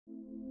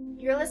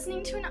You're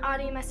listening to an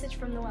audio message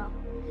from The Well,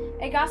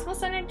 a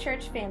gospel-centered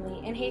church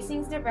family in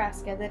Hastings,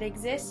 Nebraska that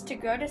exists to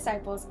grow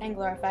disciples and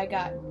glorify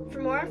God. For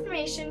more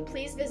information,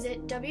 please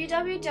visit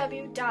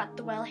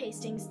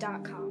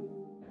www.thewellhastings.com.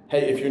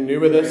 Hey, if you're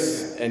new with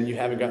us and you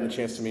haven't gotten the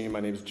chance to meet me,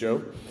 my name is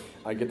Joe.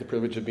 I get the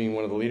privilege of being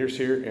one of the leaders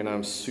here, and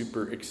I'm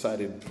super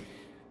excited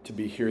to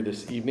be here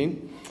this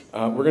evening.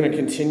 We're going to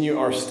continue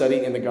our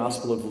study in the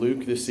Gospel of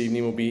Luke. This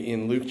evening we'll be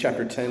in Luke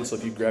chapter 10, so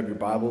if you grab your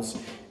Bibles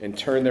and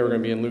turn there, we're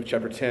going to be in Luke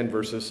chapter 10,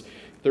 verses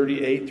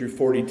 38 through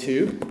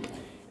 42.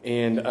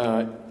 And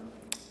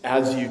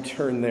as you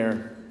turn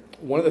there,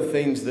 one of the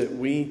things that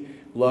we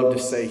love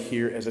to say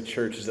here as a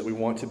church is that we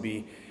want to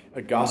be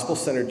a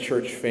gospel-centered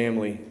church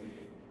family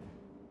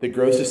that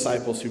grows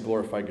disciples who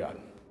glorify God.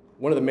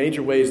 One of the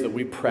major ways that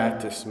we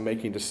practice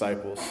making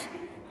disciples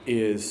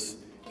is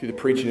through the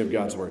preaching of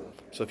God's Word.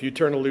 So if you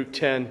turn to Luke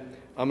 10,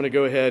 I'm going to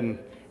go ahead and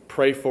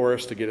pray for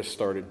us to get us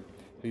started.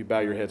 If you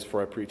bow your heads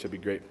before I preach, that'd be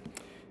great.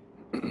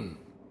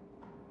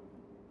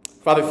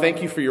 Father,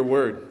 thank you for your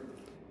Word.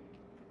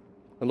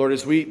 And Lord,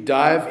 as we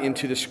dive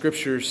into the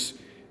Scriptures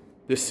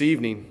this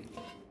evening,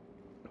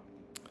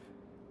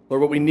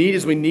 Lord, what we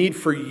need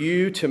for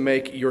you to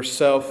make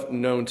yourself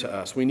known to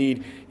us. We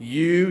need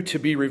you to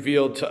be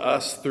revealed to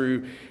us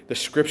through the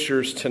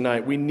Scriptures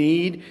tonight. We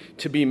need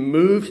to be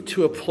moved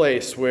to a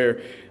place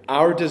where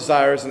our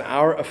desires and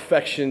our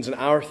affections and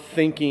our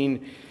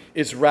thinking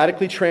is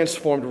radically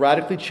transformed,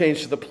 radically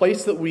changed to the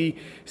place that we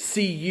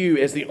see you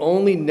as the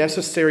only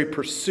necessary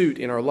pursuit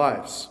in our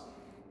lives.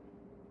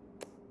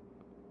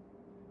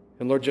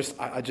 And Lord,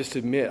 I just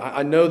admit,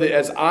 I know that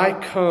as I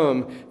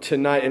come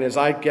tonight and as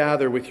I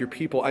gather with your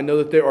people, I know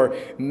that there are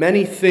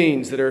many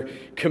things that are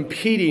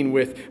competing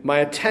with my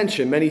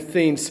attention, many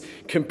things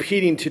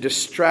competing to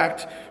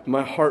distract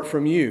my heart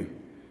from you.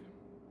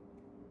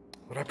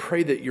 But I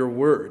pray that your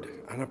word,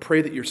 and I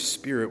pray that your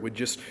Spirit would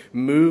just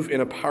move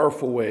in a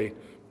powerful way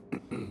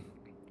on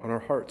our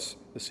hearts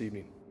this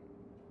evening.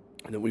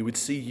 And that we would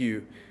see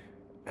you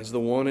as the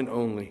one and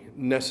only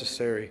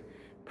necessary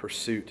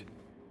pursuit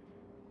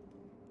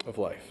of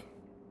life.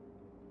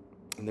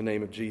 In the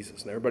name of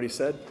Jesus. And everybody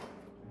said?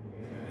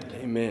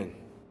 Amen. Amen.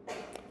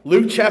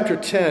 Luke chapter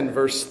 10,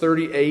 verse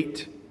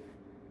 38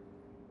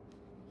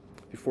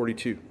 to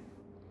 42.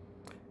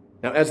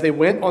 Now, as they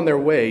went on their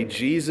way,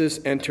 Jesus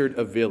entered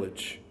a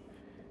village,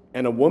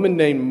 and a woman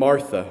named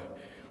Martha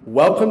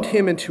welcomed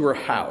him into her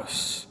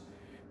house.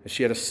 And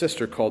she had a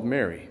sister called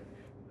Mary,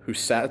 who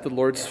sat at the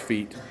Lord's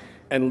feet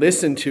and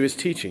listened to his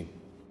teaching.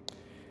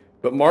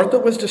 But Martha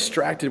was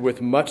distracted with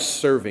much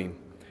serving,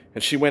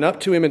 and she went up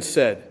to him and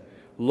said,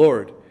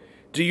 "Lord,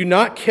 do you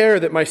not care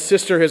that my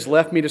sister has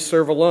left me to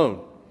serve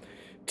alone?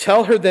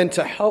 Tell her then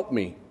to help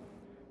me."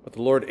 But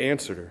the Lord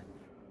answered her,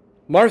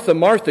 "Martha,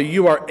 Martha,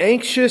 you are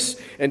anxious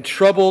and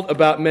troubled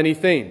about many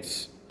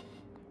things.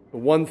 But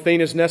one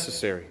thing is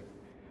necessary.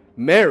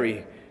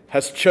 Mary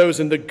has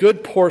chosen the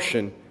good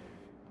portion,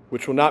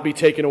 which will not be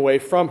taken away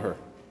from her."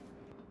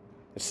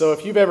 And so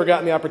if you've ever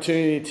gotten the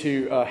opportunity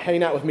to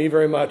hang out with me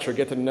very much or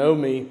get to know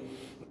me,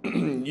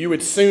 you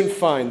would soon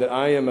find that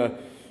I am a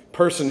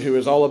person who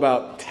is all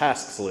about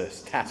task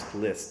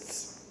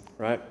lists,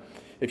 right?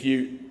 If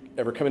you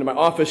ever come into my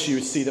office, you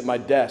would see that my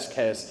desk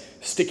has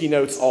sticky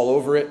notes all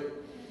over it.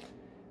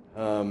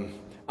 I'm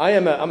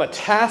a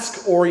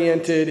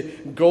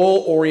task-oriented,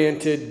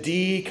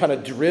 goal-oriented, kind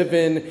of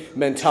driven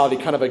mentality,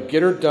 kind of a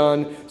get her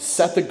done,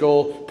 set the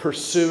goal,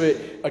 pursue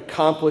it,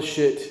 accomplish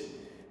it.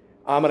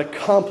 I'm an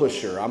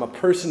accomplisher. I'm a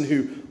person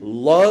who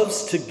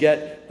loves to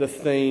get the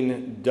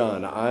thing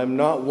done. I'm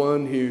not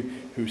one who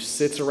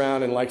sits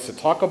around and likes to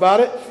talk about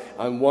it.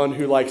 I'm one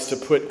who likes to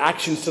put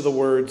actions to the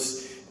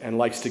words and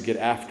likes to get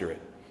after it.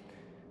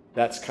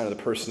 That's kind of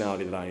the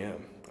personality that I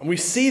am. And we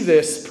see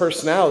this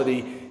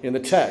personality in the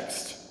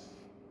text.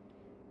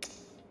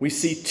 We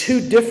see two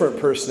different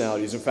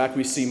personalities. In fact,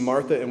 we see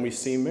Martha and we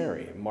see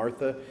Mary.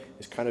 Martha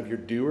is kind of your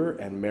doer,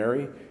 and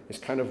Mary is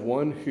kind of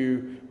one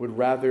who would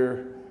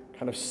rather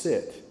kind of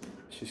sit.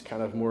 She's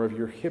kind of more of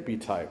your hippie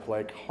type,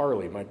 like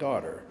Harley, my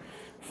daughter.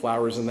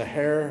 Flowers in the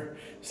hair,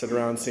 sit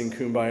around, sing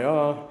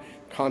Kumbaya,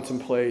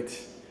 contemplate,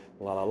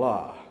 la la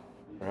la,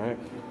 right?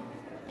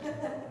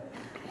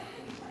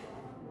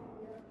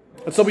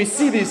 And so we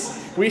see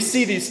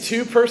these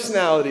two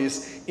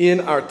personalities in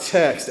our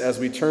text as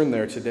we turn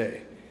there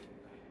today.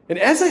 And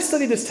as I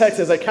study this text,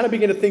 as I kind of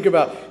begin to think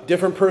about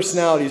different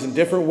personalities and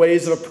different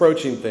ways of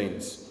approaching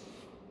things,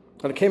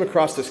 and I came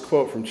across this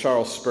quote from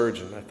Charles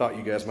Spurgeon. I thought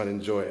you guys might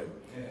enjoy it.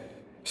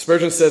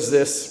 Spurgeon says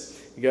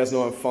this. You guys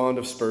know I'm fond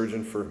of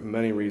Spurgeon for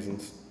many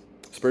reasons.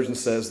 Spurgeon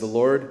says, "The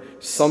Lord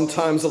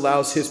sometimes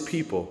allows his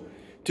people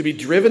to be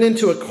driven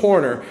into a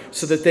corner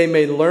so that they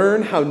may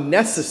learn how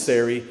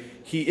necessary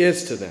he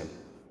is to them."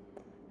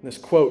 And this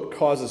quote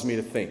causes me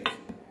to think.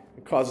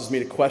 It causes me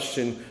to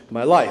question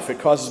my life. It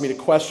causes me to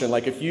question,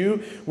 like, if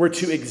you were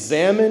to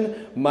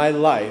examine my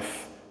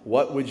life,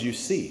 what would you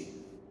see?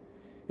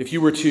 If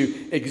you were to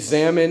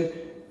examine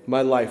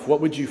my life,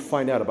 what would you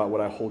find out about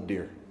what I hold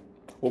dear?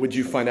 What would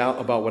you find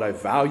out about what I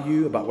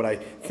value, about what I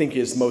think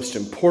is most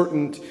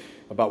important,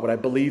 about what I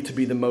believe to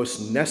be the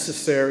most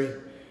necessary?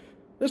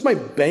 What does my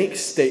bank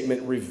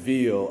statement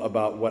reveal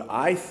about what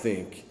I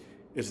think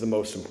is the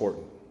most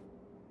important?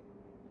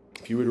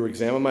 If you were to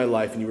examine my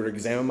life and you were to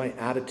examine my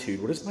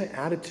attitude, what does my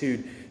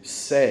attitude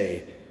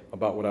say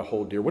about what I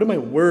hold dear? What do my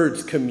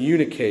words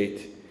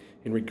communicate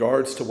in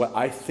regards to what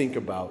I think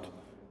about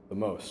the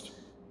most?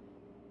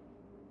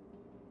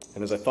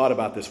 And as I thought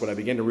about this, what I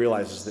began to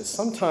realize is that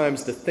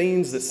sometimes the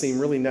things that seem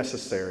really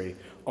necessary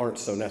aren't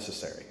so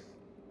necessary.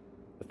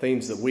 The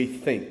things that we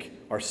think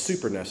are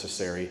super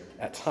necessary,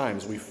 at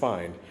times we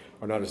find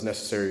are not as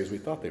necessary as we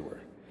thought they were.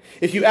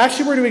 If you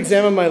actually were to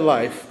examine my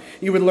life,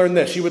 you would learn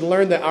this. You would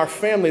learn that our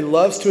family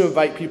loves to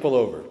invite people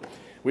over.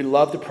 We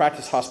love to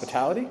practice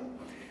hospitality.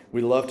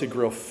 We love to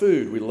grill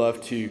food. We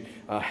love to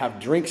have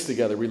drinks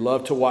together. We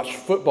love to watch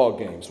football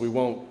games. We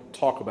won't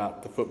talk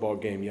about the football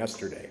game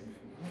yesterday.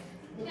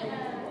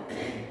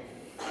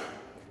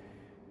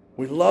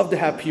 We love to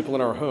have people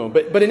in our home.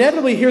 But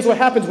inevitably, here's what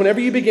happens. Whenever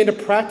you begin to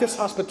practice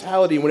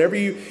hospitality, whenever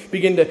you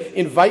begin to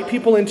invite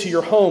people into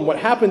your home, what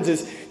happens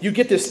is you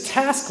get this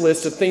task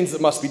list of things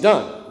that must be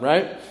done,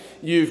 right?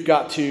 You've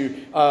got to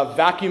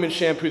vacuum and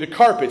shampoo the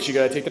carpets. You've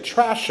got to take the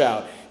trash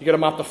out. You've got to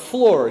mop the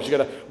floors. You've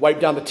got to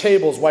wipe down the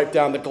tables, wipe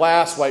down the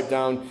glass, wipe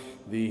down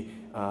the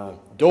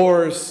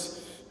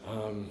doors.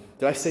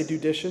 Did I say do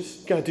dishes?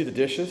 You've got to do the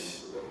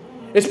dishes.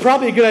 It's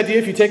probably a good idea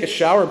if you take a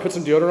shower and put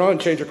some deodorant on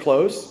and change your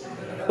clothes.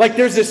 Like,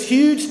 there's this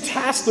huge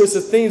task list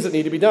of things that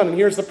need to be done. And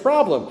here's the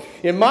problem.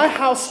 In my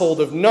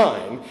household of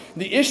 9,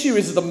 the issue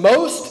is the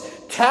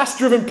most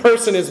task-driven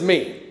person is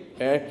me.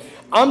 Okay?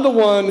 I'm the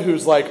one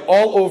who's like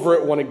all over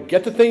it, want to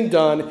get the thing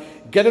done,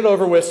 get it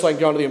over with so I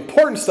can go on to the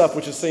important stuff,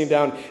 which is sitting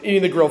down,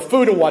 eating the grilled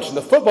food and watching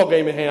the football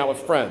game and hanging out with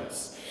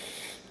friends.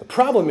 The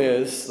problem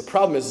is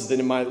that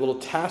in my little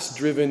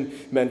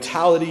task-driven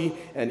mentality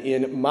and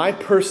in my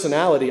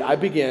personality, I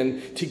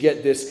begin to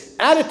get this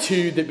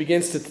attitude that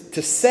begins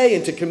to say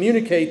and to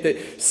communicate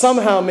that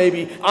somehow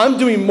maybe I'm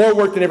doing more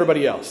work than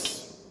everybody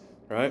else,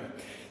 right?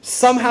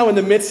 Somehow in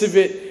the midst of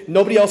it,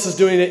 nobody else is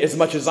doing it as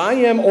much as I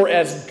am or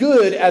as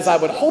good as I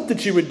would hope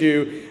that you would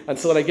do,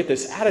 until I get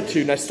this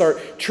attitude and I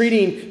start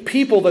treating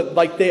people that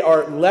like they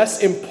are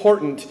less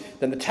important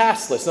than the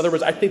task list. In other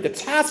words, I think the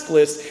task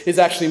list is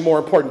actually more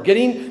important.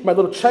 Getting my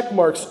little check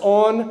marks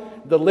on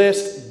the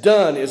list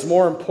done is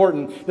more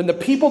important than the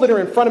people that are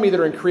in front of me that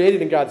are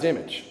created in God's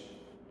image.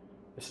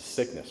 This is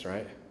sickness,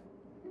 right?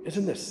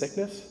 Isn't this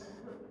sickness?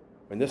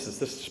 I mean, this is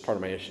just part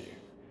of my issue.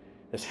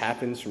 This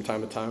happens from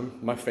time to time.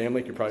 My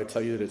family could probably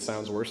tell you that it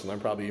sounds worse than I'm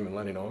probably even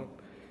letting on.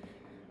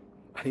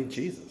 I need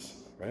Jesus,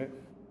 right?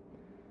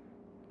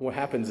 What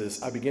happens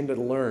is I begin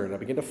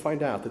to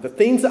find out that the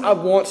things that I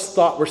once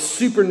thought were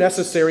super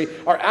necessary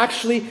are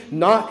actually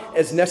not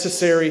as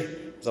necessary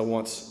as I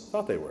once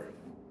thought they were.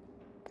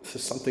 This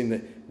is something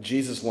that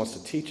Jesus wants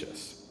to teach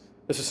us.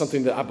 This is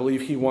something that I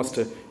believe he wants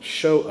to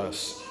show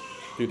us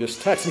through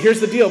this text. And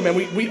here's the deal, man.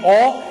 We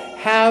all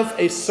have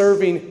a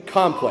serving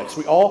complex.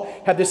 We all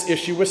have this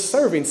issue with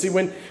serving. See,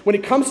 when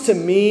it comes to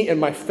me and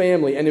my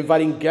family and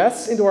inviting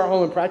guests into our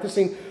home and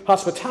practicing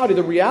hospitality,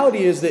 the reality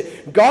is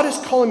that God is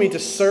calling me to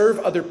serve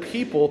other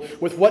people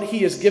with what he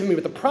has given me.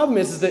 But the problem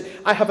is that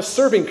I have a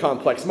serving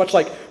complex, much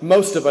like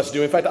most of us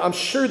do. In fact, I'm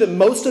sure that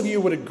most of you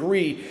would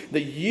agree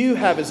that you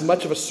have as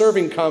much of a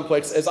serving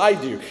complex as I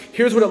do.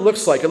 Here's what it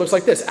looks like. It looks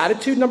like this.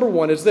 Attitude number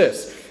 1 is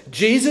this.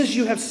 Jesus,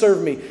 you have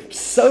served me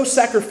so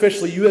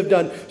sacrificially. You have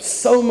done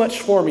so much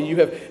for me. You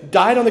have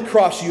died on the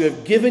cross. You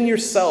have given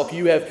yourself.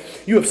 You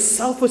have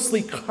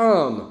selflessly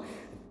come,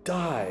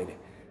 died,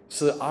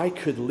 so that I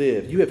could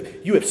live.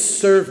 You have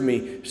served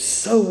me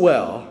so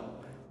well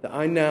that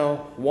I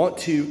now want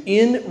to,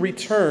 in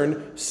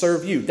return,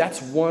 serve you.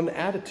 That's one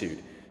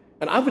attitude.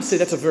 And I would say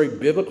that's a very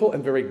biblical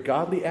and very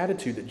godly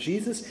attitude, that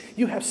Jesus,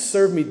 you have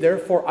served me,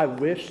 therefore I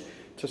wish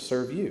to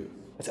serve you.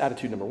 That's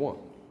attitude number 1.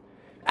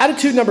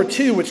 Attitude number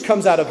 2, which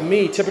comes out of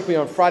me typically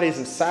on Fridays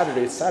and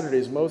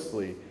Saturdays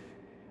mostly.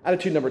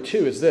 Attitude number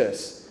 2 is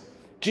this.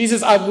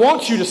 Jesus, I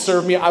want you to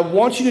serve me. I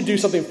want you to do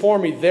something for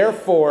me.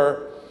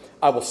 Therefore,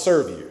 I will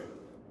serve you.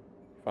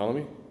 Follow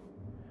me?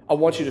 I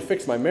want you to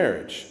fix my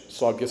marriage,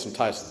 so I'll give some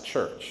ties to the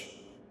church.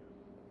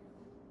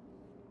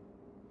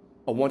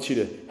 I want you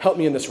to help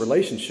me in this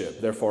relationship.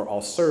 Therefore,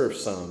 I'll serve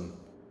some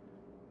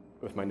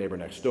with my neighbor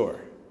next door.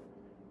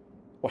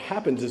 What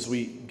happens is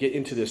we get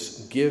into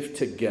this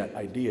give-to-get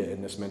idea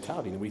in this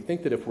mentality, and we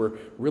think that if we're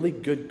really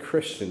good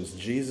Christians,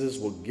 Jesus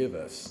will give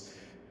us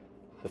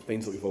the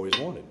things that we've always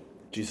wanted.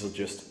 Jesus will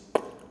just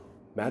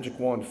magic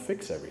wand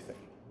fix everything.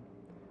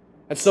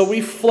 And so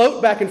we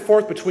float back and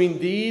forth between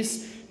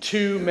these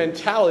two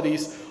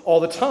mentalities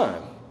all the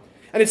time.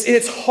 And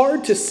it's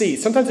hard to see.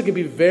 Sometimes it can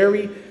be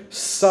very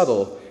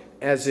subtle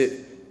as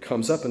it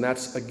comes up, and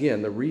that's,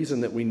 again, the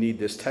reason that we need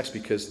this text,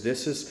 because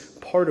this is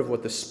part of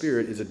what the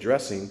Spirit is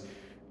addressing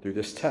through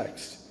this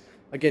text.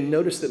 Again,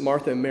 notice that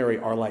Martha and Mary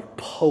are like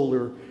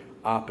polar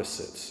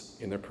opposites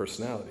in their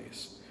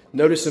personalities.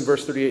 Notice in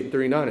verse 38 and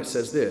 39 it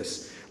says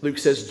this. Luke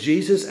says,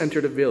 Jesus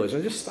entered a village.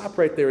 And just stop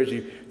right there as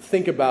you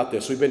think about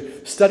this. We've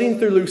been studying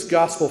through Luke's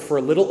gospel for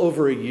a little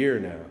over a year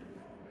now.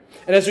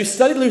 And as we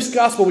study Luke's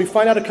gospel, we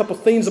find out a couple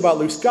things about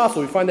Luke's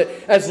gospel. We find that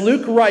as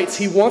Luke writes,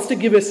 he wants to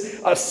give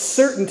us a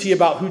certainty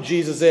about who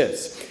Jesus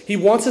is. He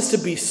wants us to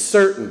be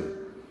certain.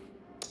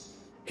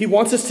 He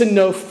wants us to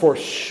know for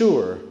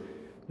sure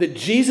that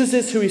Jesus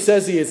is who he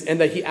says he is, and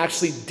that he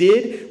actually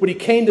did what he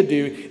came to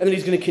do, and that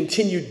he's going to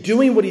continue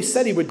doing what he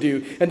said he would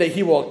do, and that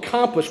he will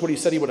accomplish what he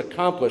said he would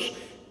accomplish.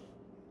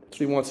 So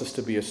he wants us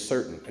to be as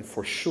certain and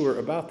for sure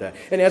about that.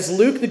 And as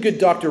Luke, the good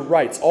doctor,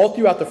 writes all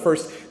throughout the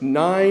first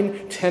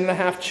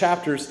 10.5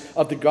 chapters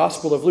of the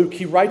Gospel of Luke,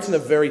 he writes in a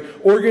very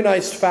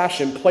organized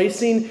fashion,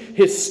 placing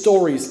his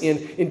stories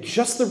in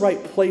just the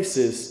right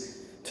places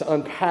to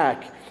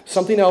unpack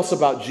something else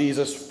about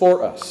Jesus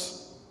for us.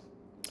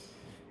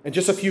 And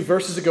just a few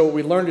verses ago, what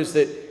we learned is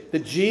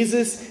that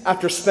Jesus,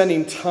 after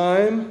spending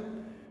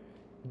time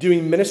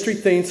doing ministry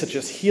things such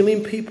as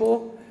healing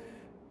people,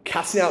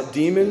 casting out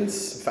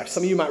demons. In fact,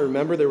 some of you might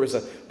remember there was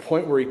a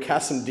point where he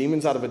cast some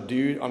demons out of a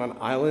dude on an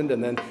island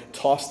and then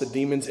tossed the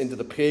demons into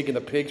the pig, and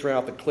the pigs ran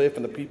off the cliff,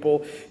 and the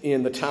people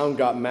in the town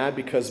got mad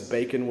because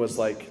bacon was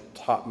like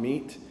top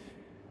meat,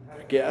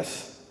 I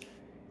guess.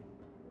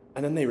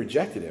 And then they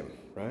rejected him,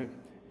 right?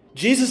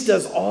 Jesus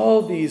does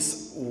all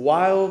these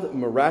wild,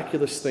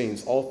 miraculous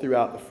things all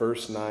throughout the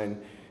first 9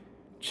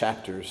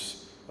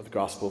 chapters of the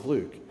Gospel of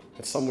Luke.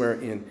 And somewhere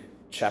in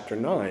chapter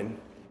 9,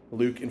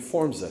 Luke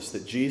informs us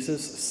that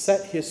Jesus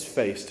set his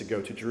face to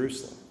go to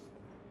Jerusalem.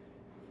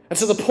 And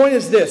so the point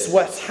is this: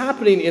 what's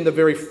happening in the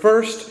very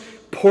first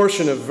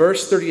portion of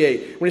verse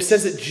 38, when it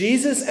says that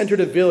Jesus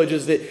entered a village,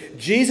 is that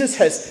Jesus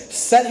has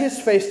set his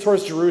face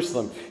towards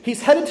Jerusalem.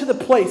 He's headed to the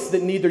place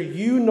that neither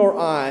you nor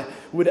I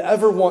would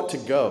ever want to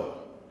go.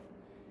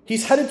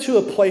 He's headed to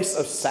a place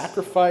of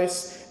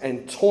sacrifice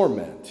and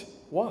torment.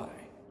 Why?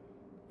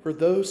 For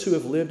those who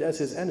have lived as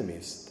his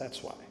enemies.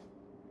 That's why.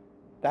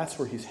 That's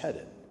where he's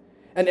headed.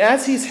 And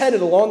as he's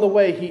headed along the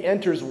way, he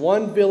enters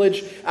one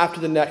village after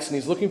the next, and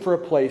he's looking for a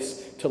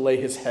place to lay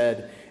his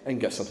head and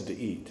get something to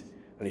eat.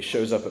 And he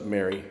shows up at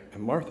Mary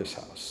and Martha's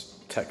house,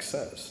 the text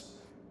says.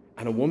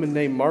 And a woman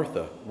named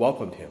Martha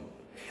welcomed him.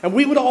 And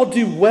we would all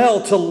do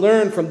well to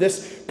learn from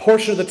this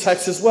portion of the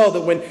text as well,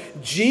 that when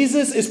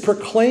Jesus is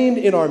proclaimed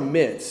in our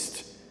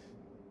midst,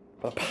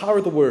 by the power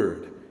of the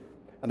Word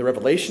and the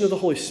revelation of the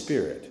Holy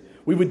Spirit,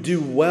 we would do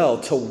well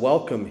to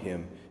welcome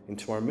him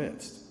into our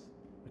midst.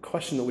 The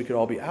question that we could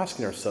all be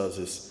asking ourselves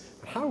is,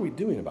 how are we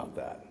doing about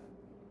that?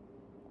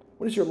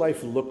 What does your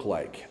life look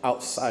like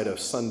outside of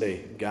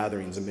Sunday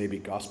gatherings and maybe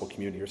gospel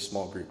community or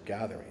small group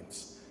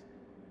gatherings?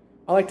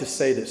 I like to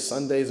say that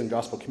Sundays and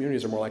gospel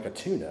communities are more like a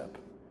tune-up.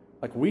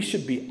 Like, we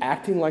should be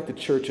acting like the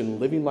church and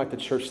living like the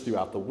church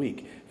throughout the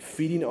week,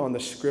 feeding on the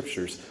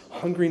scriptures,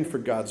 hungering for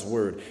God's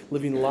word,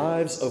 living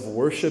lives of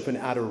worship and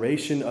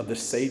adoration of the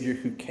Savior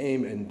who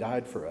came and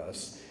died for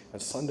us.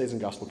 And Sundays and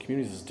gospel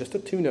communities is just a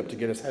tune-up to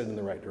get us headed in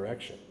the right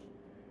direction.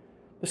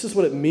 This is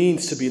what it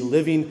means to be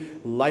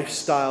living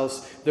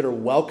lifestyles that are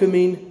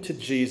welcoming to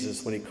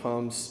Jesus when he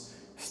comes,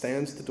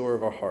 stands at the door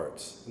of our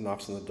hearts,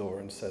 knocks on the door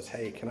and says,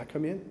 "Hey, can I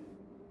come in?"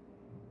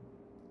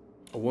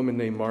 A woman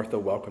named Martha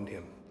welcomed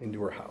him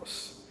into her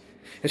house.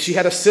 And she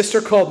had a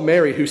sister called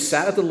Mary who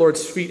sat at the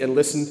Lord's feet and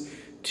listened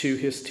to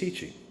his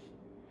teaching.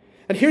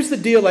 And here's the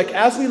deal, like,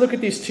 as we look at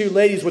these two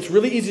ladies, what's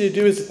really easy to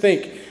do is to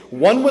think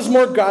one was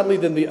more godly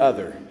than the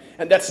other.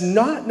 And that's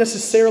not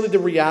necessarily the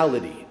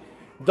reality.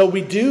 Though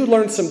we do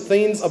learn some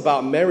things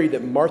about Mary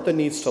that Martha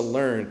needs to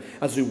learn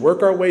as we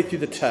work our way through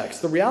the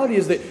text. The reality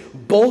is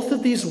that both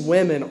of these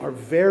women are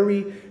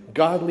very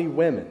godly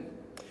women.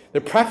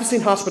 They're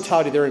practicing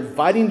hospitality. They're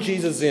inviting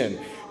Jesus in.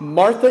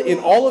 Martha, in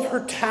all of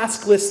her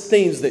task list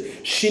things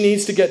that she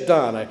needs to get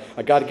done.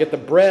 I got to get the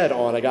bread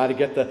on. I got to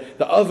get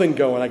the oven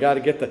going. I got to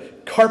get the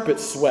carpet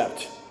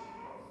swept.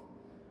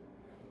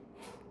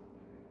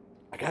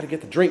 I got to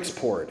get the drinks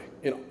poured.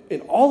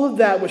 In all of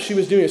that, what she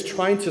was doing is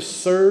trying to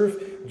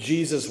serve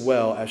Jesus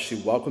well as she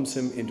welcomes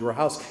him into her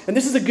house. And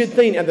this is a good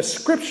thing. And the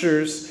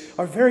scriptures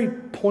are very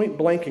point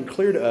blank and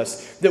clear to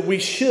us that we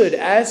should,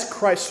 as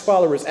Christ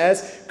followers,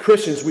 as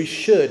Christians, we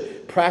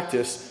should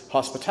practice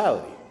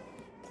hospitality.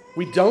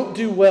 We don't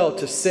do well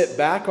to sit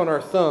back on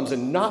our thumbs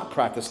and not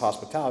practice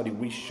hospitality.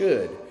 We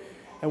should.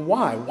 And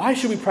why? Why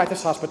should we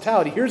practice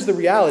hospitality? Here's the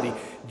reality.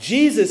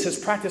 Jesus has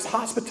practiced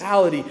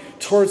hospitality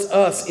towards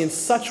us in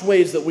such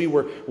ways that we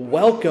were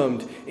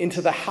welcomed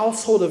into the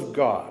household of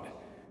God.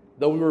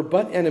 Though we were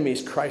but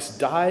enemies, Christ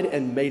died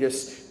and made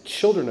us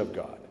children of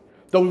God.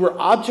 Though we were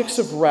objects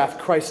of wrath,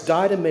 Christ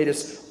died and made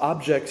us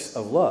objects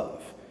of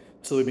love.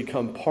 So we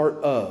become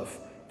part of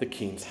the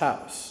King's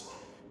house.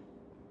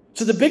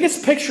 So the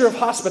biggest picture of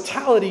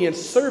hospitality and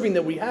serving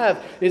that we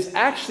have is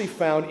actually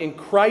found in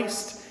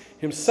Christ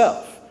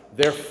himself.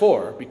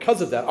 Therefore,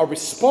 because of that, our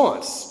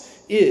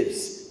response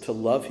is to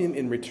love him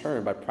in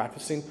return by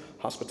practicing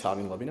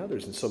hospitality and loving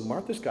others. And so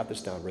Martha's got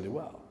this down really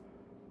well.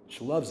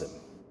 She loves him.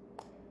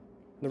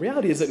 And the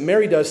reality is that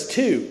Mary does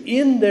too.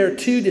 In their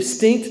two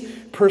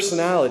distinct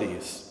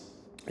personalities,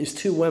 these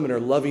two women are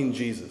loving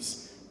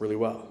Jesus really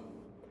well.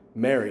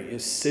 Mary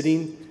is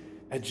sitting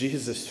at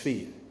Jesus'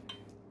 feet,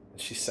 and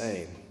she's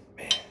saying,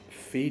 "Man,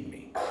 feed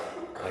me.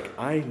 Like,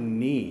 I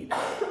need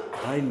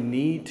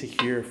to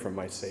hear from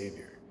my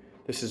Savior.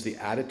 This is the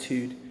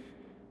attitude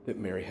that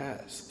Mary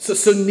has.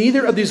 So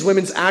neither of these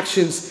women's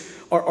actions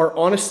are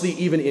honestly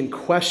even in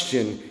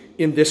question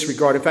in this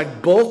regard. In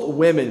fact, both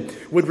women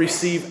would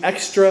receive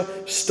extra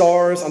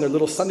stars on their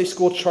little Sunday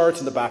school charts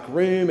in the back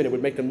room, and it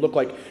would make them look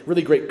like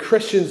really great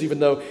Christians, even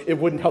though it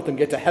wouldn't help them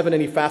get to heaven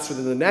any faster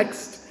than the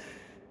next.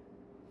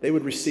 They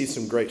would receive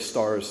some great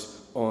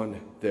stars on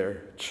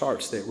their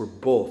charts. They were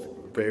both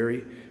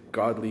very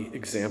godly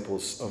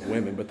examples of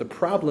women. But the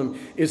problem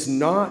is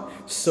not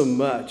so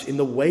much in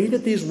the way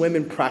that these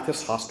women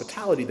practice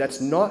hospitality.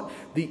 That's not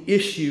the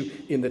issue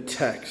in the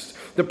text.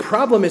 The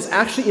problem is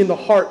actually in the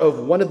heart of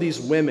one of these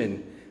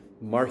women,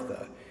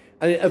 Martha.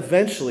 And it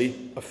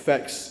eventually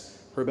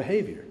affects her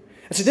behavior.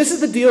 And so this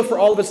is the deal for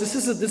all of us. This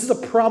is a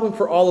problem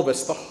for all of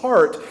us. The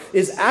heart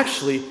is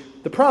actually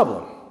the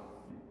problem.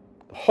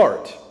 The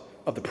heart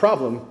of the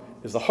problem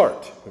is the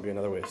heart. Maybe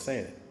another way of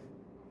saying it.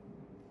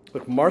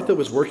 Look, Martha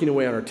was working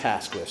away on her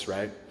task list,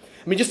 right?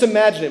 I mean, just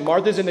imagine it.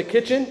 Martha's in the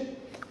kitchen.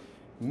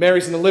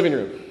 Mary's in the living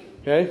room,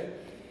 okay?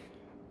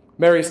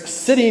 Mary's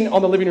sitting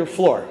on the living room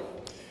floor.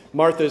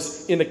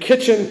 Martha's in the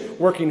kitchen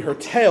working her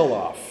tail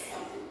off.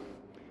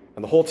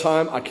 And the whole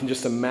time, I can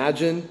just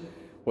imagine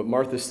what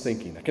Martha's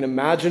thinking. I can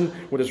imagine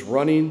what is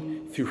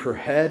running through her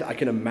head. I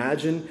can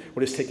imagine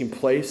what is taking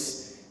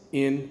place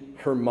in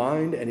her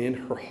mind and in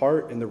her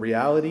heart. And the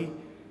reality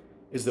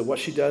is that what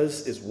she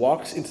does is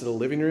walks into the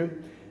living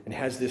room and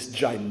has this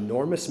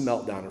ginormous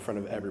meltdown in front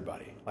of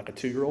everybody, like a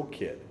 2-year-old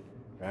kid,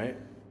 right?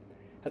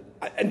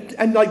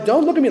 And like,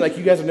 don't look at me like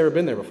you guys have never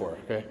been there before,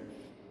 okay?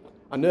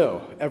 I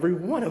know every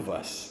one of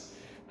us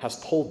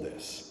has told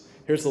this.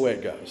 Here's the way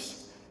it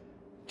goes.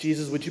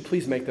 Jesus, would you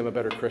please make them a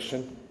better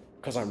Christian?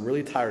 Because I'm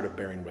really tired of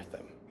bearing with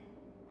them.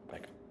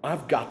 Like,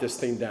 I've got this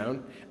thing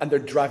down, and they're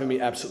driving me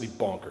absolutely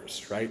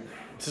bonkers, right?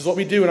 This is what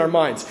we do in our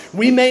minds.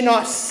 We may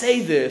not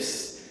say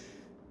this,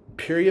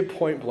 period,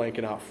 point blank,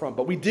 and out front.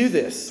 But we do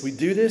this. We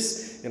do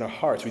this in our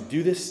hearts. We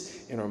do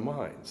this in our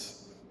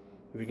minds.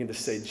 We begin to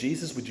say,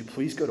 Jesus, would you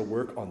please go to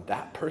work on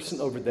that person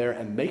over there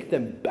and make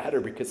them better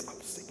because I'm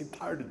sick and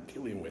tired of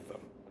dealing with them.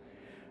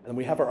 And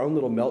we have our own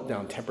little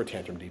meltdown, temper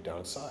tantrum deep down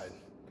inside.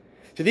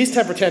 See, these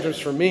temper tantrums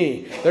for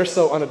me, they're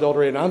so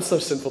unadulterated. I'm so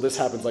sinful, this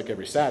happens like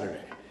every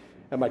Saturday.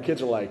 And my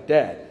kids are like,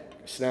 Dad,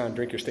 sit down and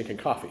drink your stinking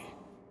coffee.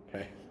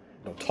 Okay?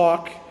 Don't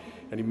talk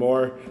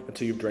anymore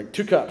until you've drank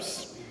 2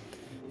 cups.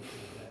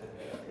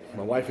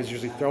 My wife is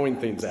usually throwing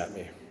things at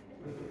me.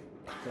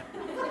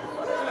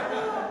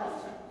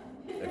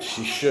 And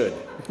she should.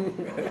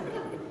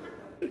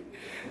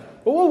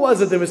 But what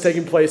was it that was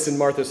taking place in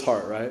Martha's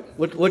heart, right?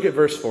 Look at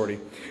verse 40.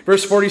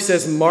 Verse 40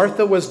 says,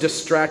 Martha was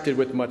distracted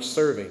with much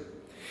serving.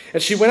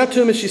 And she went up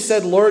to him and she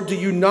said, Lord, do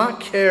you not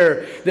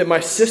care that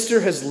my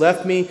sister has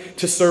left me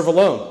to serve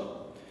alone?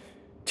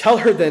 Tell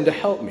her then to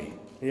help me.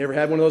 You ever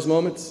had one of those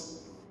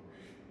moments?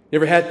 You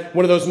ever had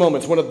one of those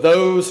moments, one of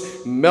those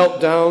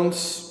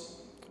meltdowns?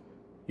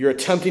 You're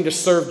attempting to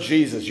serve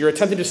Jesus. You're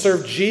attempting to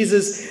serve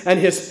Jesus and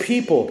his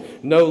people,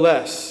 no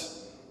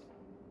less.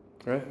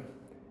 Right?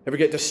 Ever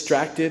get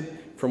distracted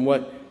from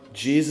what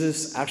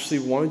Jesus actually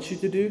wanted you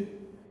to do?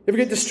 Ever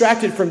get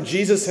distracted from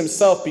Jesus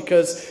himself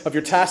because of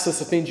your task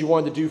list of things you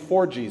wanted to do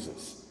for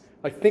Jesus?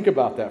 Like, think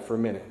about that for a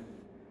minute.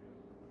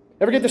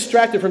 Ever get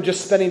distracted from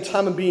just spending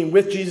time and being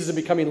with Jesus and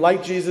becoming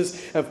like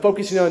Jesus and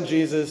focusing on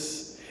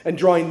Jesus and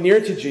drawing near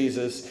to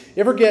Jesus?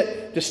 You ever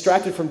get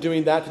distracted from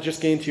doing that to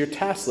just get into your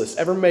task list?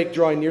 Ever make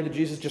drawing near to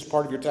Jesus just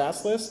part of your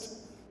task list?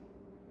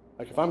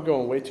 Like, if I'm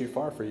going way too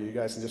far for you, you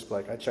guys can just be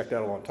like, I checked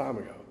out a long time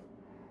ago.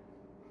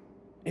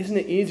 Isn't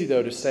it easy,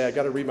 though, to say, I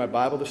got to read my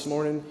Bible this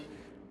morning,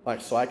 like,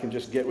 so I can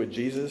just get with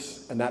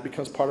Jesus, and that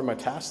becomes part of my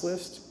task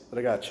list that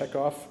I got to check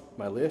off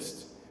my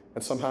list,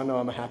 and somehow know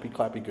I'm a happy,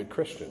 clappy, good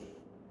Christian,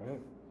 right?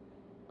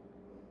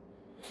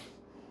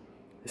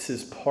 This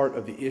is part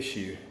of the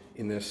issue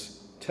in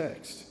this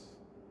text.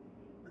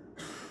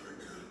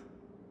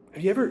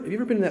 Have you ever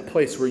been in that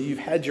place where you've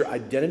had your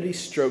identity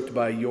stroked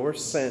by your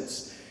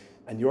sense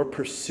and your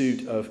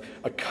pursuit of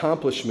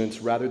accomplishments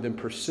rather than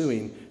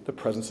pursuing the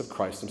presence of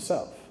Christ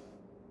himself?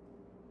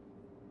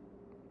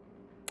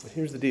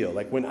 Here's the deal.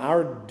 Like, when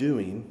our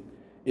doing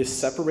is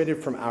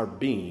separated from our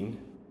being,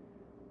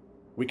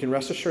 we can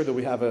rest assured that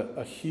we have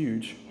a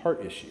huge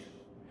heart issue.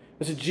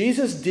 And so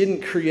Jesus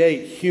didn't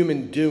create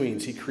human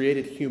doings. He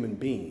created human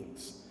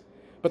beings.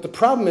 But the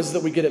problem is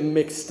that we get it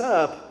mixed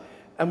up,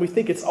 and we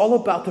think it's all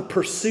about the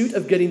pursuit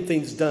of getting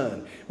things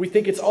done. We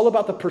think it's all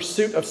about the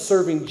pursuit of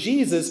serving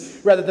Jesus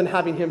rather than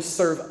having him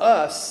serve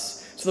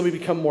us so that we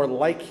become more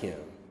like him.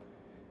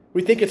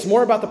 We think it's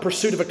more about the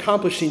pursuit of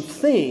accomplishing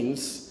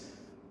things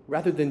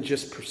rather than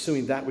just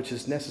pursuing that which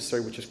is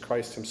necessary, which is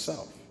Christ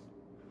himself.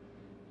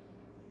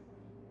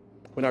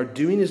 When our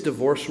doing is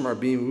divorced from our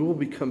being, we will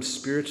become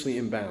spiritually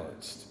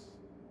imbalanced.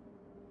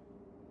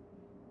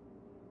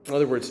 In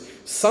other words,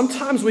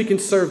 sometimes we can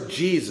serve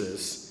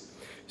Jesus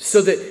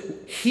so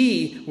that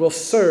he will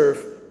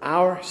serve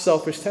our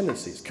selfish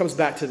tendencies. It comes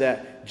back to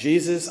that,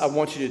 Jesus, I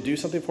want you to do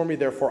something for me,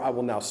 therefore I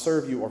will now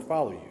serve you or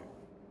follow you.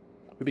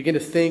 We begin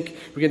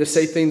to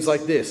say things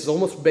like this. It's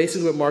almost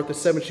basically what Martha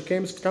said when she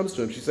comes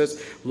to him. She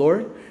says,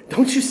 Lord,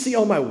 don't you see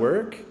all my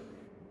work?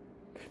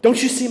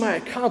 Don't you see my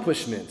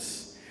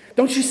accomplishments?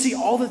 Don't you see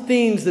all the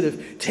things that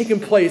have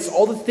taken place,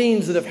 all the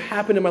things that have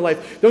happened in my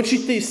life? Don't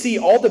you see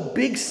all the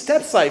big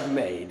steps I've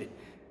made?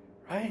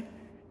 Right?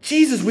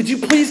 Jesus, would you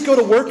please go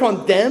to work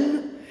on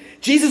them?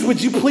 Jesus,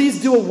 would you please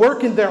do a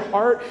work in their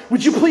heart?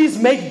 Would you please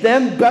make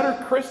them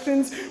better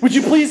Christians? Would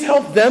you please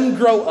help them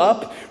grow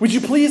up? Would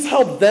you please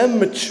help them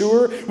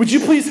mature? Would you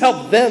please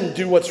help them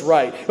do what's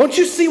right? Don't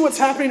you see what's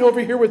happening over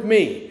here with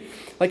me?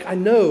 Like, I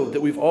know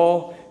that we've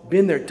all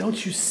been there.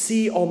 Don't you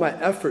see all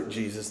my effort,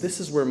 Jesus?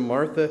 This is where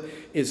Martha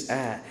is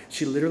at.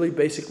 She literally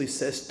basically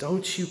says,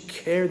 don't you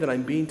care that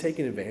I'm being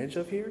taken advantage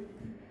of here?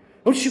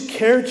 Don't you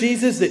care,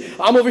 Jesus, that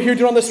I'm over here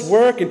doing all this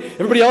work and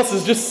everybody else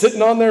is just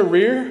sitting on their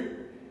rear?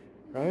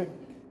 Right?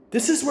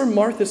 This is where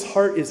Martha's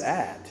heart is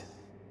at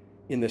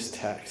in this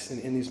text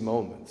and in these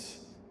moments.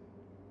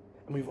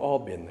 And we've all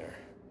been there.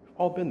 We've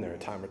all been there a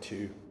time or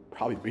two.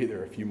 Probably be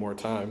there a few more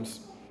times.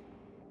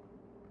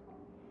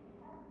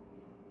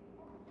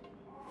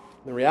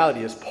 The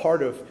reality is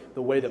part of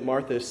the way that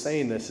Martha is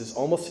saying this is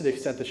almost to the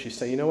extent that she's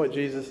saying, you know what,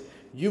 Jesus?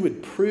 You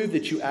would prove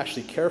that you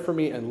actually care for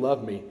me and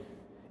love me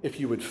if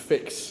you would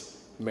fix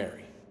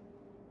Mary.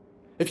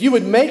 If you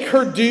would make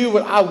her do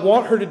what I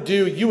want her to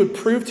do, you would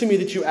prove to me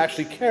that you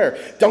actually care.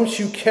 Don't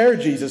you care,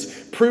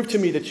 Jesus? Prove to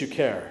me that you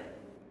care.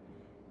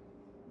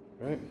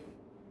 Right?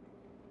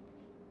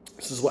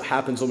 This is what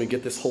happens when we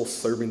get this whole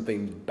serving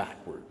thing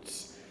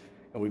backwards.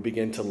 And we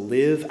begin to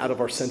live out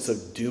of our sense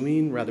of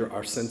doing, rather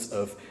our sense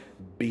of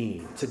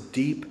being. It's a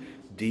deep,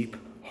 deep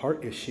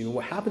heart issue. And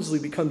what happens is we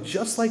become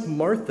just like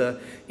Martha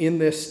in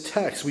this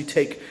text. We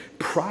take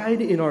pride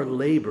in our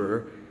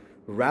labor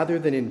rather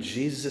than in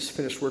Jesus'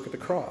 finished work at the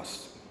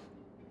cross.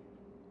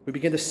 We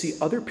begin to see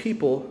other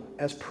people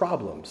as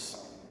problems.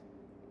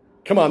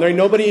 Come on, there ain't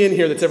nobody in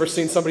here that's ever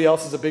seen somebody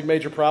else as a big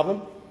major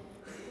problem?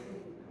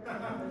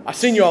 I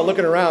seen you all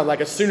looking around, like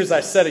as soon as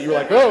I said it, you were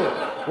like,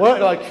 oh, what?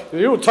 Like,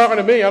 you were talking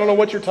to me, I don't know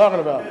what you're talking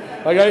about.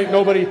 Like, I ain't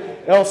nobody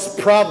else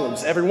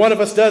problems. Every one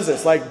of us does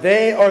this. Like,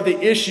 they are the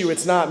issue,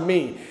 it's not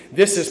me.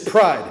 This is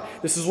pride.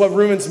 This is what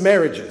ruins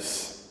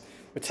marriages.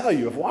 I tell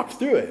you, I've walked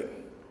through it.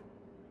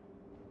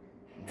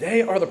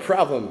 They are the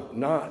problem,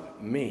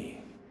 not me.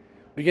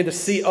 We begin to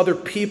see other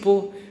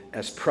people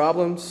as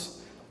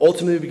problems.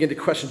 Ultimately, we begin to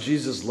question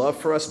Jesus' love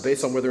for us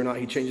based on whether or not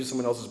he changes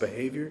someone else's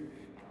behavior.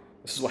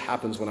 This is what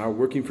happens when our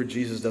working for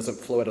Jesus doesn't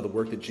flow out of the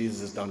work that Jesus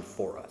has done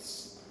for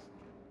us.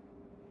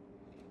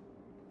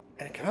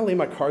 And can I lay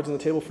my cards on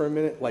the table for a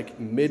minute? Like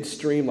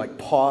midstream, like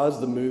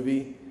pause the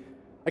movie.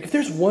 Like if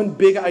there's one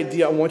big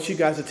idea I want you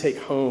guys to take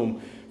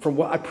home from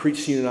what I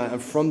preach to you tonight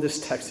and from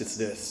this text, it's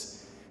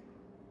this.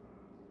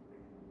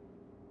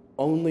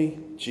 Only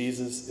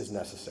Jesus is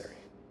necessary.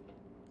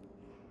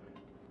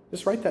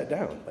 Just write that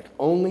down. Like,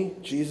 only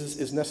Jesus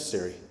is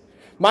necessary.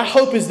 My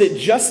hope is that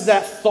just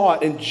that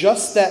thought and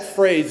just that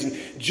phrase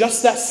and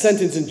just that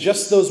sentence and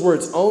just those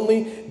words,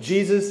 only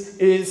Jesus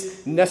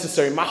is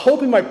necessary. My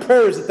hope and my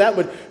prayer is that that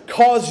would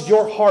cause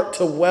your heart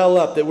to well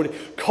up, that would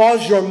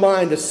cause your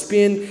mind to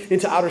spin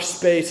into outer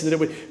space, and that it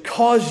would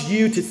cause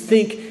you to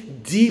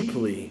think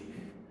deeply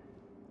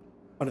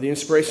under the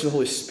inspiration of the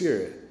Holy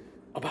Spirit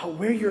about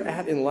where you're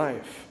at in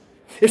life.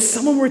 If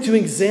someone were to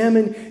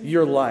examine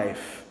your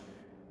life,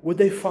 would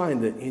they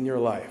find that in your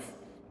life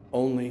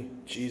only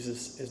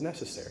Jesus is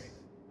necessary?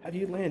 Have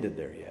you landed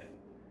there yet?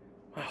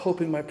 My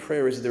hope and my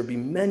prayer is that there would be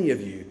many of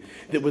you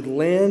that would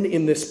land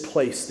in this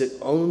place that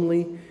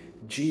only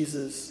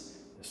Jesus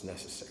is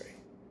necessary.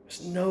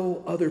 There's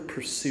no other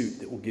pursuit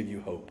that will give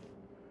you hope.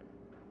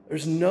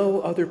 There's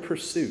no other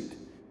pursuit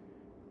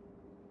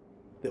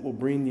that will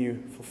bring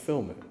you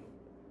fulfillment.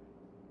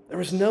 There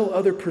is no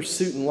other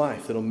pursuit in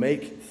life that will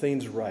make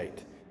things right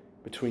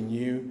between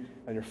you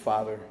and your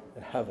Father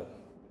in heaven.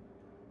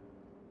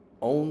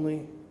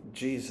 Only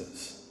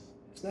Jesus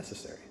is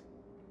necessary.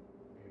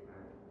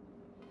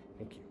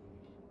 Thank you.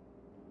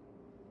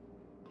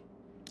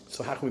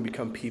 So how can we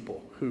become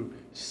people who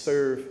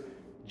serve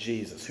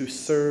Jesus, who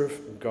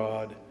serve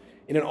God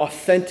in an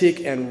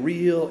authentic and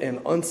real and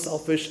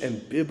unselfish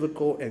and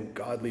biblical and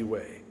godly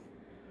way?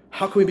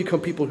 How can we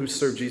become people who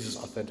serve Jesus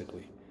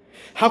authentically?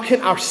 How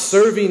can our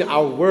serving,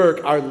 our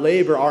work, our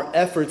labor, our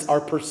efforts, our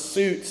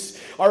pursuits,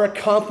 our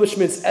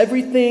accomplishments,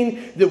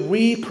 everything that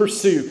we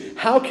pursue,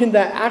 how can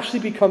that actually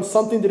become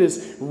something that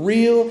is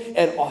real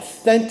and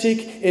authentic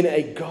in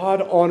a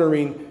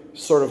God-honoring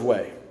sort of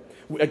way?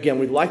 Again,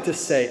 we'd like to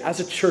say, as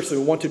a church, that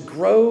we want to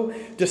grow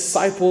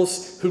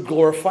disciples who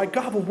glorify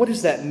God. But what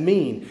does that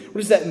mean?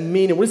 What does that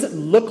mean? And what does it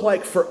look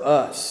like for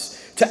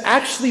us to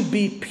actually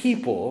be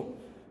people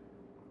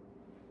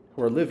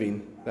who are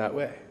living that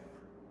way?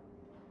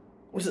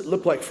 What does it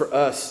look like for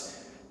us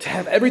to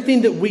have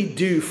everything that we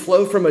do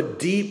flow from a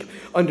deep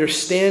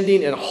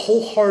understanding and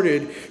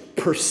wholehearted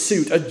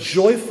pursuit, a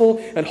joyful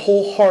and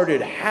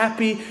wholehearted,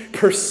 happy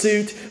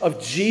pursuit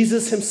of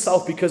Jesus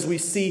himself, because we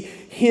see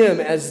him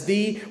as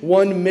the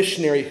one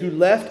missionary who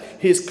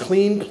left his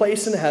clean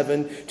place in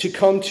heaven to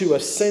come to a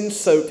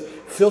sin-soaked,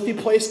 filthy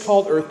place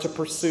called earth to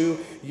pursue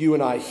you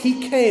and I.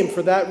 He came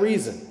for that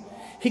reason.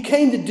 He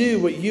came to do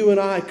what you and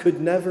I could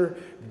never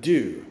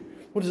do.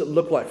 What does it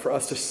look like for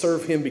us to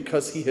serve him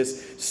because he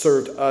has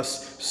served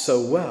us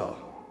so well?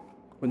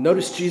 Well,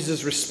 notice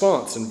Jesus'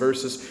 response in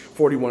verses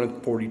 41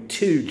 and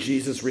 42.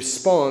 Jesus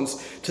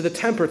responds to the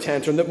temper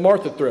tantrum that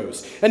Martha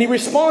throws. And he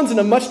responds in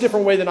a much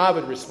different way than I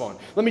would respond.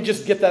 Let me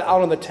just get that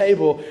out on the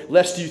table,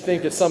 lest you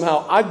think that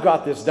somehow I've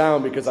got this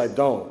down, because I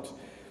don't.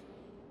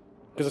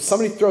 Because if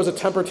somebody throws a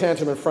temper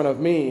tantrum in front of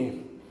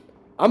me,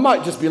 I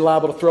might just be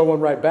liable to throw one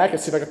right back and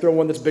see if I can throw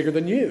one that's bigger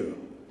than you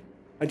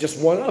and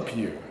just one-up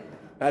you.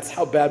 That's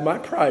how bad my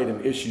pride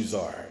and issues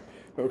are,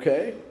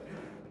 okay?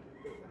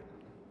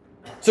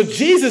 So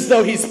Jesus,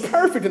 though, he's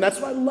perfect, and that's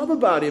what I love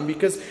about him,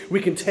 because we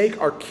can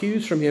take our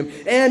cues from him.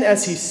 And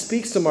as he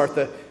speaks to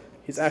Martha,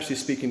 he's actually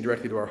speaking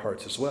directly to our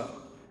hearts as well.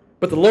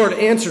 But the Lord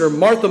answered her,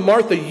 Martha,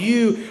 Martha,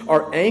 you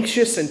are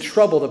anxious and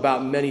troubled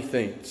about many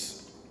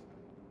things.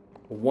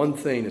 One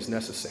thing is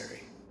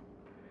necessary.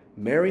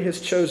 Mary has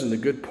chosen the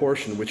good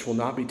portion, which will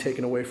not be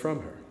taken away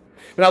from her.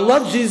 And I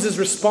love Jesus'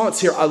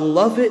 response here. I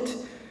love it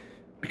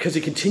because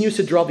he continues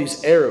to draw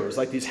these arrows,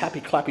 like these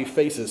happy, clappy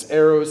faces,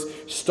 arrows,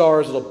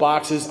 stars, little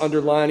boxes,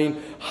 underlining,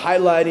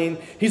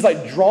 highlighting. He's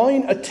like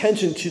drawing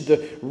attention to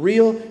the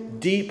real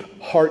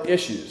deep heart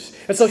issues.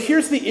 And so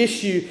here's the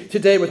issue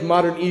today with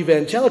modern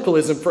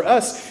evangelicalism. For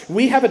us,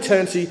 we have a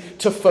tendency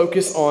to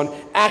focus on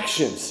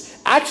actions.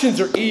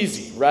 Actions are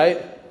easy,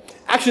 right?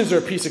 Actions are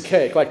a piece of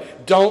cake.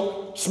 Like,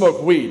 don't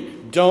smoke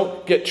weed.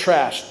 Don't get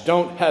trashed.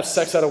 Don't have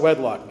sex out of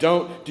wedlock.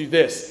 Don't do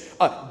this.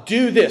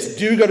 Do this.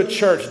 Do go to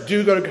church.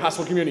 Do go to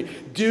gospel community.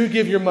 Do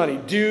give your money.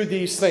 Do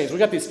these things. We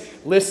got these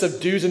lists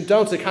of do's and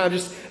don'ts that kind of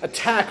just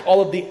attack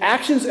all of the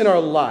actions in our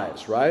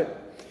lives, right?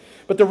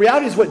 But the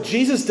reality is what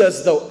Jesus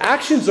does, though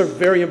actions are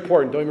very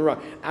important. Don't get me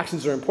wrong.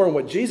 Actions are important.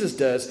 What Jesus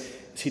does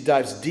is he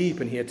dives deep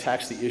and he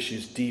attacks the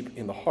issues deep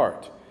in the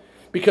heart.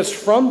 Because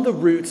from the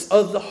roots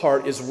of the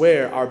heart is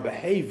where our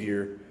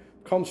behavior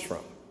comes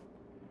from.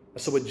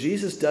 So what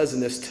Jesus does in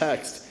this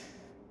text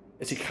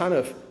is he kind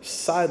of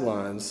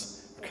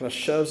sidelines, kind of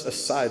shoves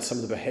aside some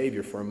of the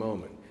behavior for a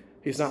moment.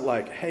 He's not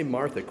like, hey,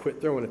 Martha,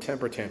 quit throwing a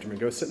temper tantrum and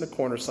go sit in the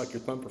corner, suck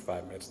your thumb for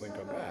 5 minutes, and then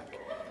come back.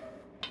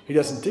 He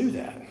doesn't do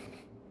that.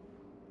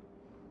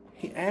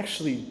 He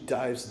actually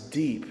dives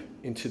deep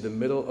into the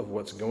middle of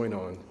what's going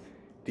on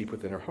deep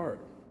within her heart.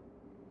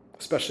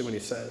 Especially when he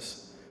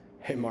says,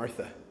 hey,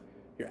 Martha,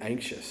 you're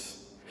anxious.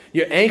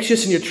 You're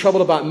anxious and you're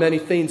troubled about many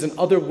things. In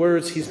other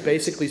words, he's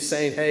basically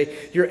saying,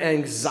 hey, your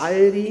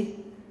anxiety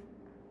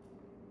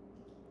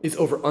is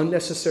over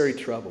unnecessary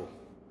trouble.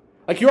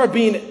 Like you are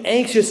being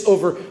anxious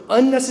over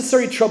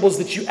unnecessary troubles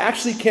that you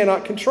actually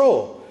cannot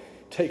control.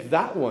 Take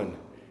that one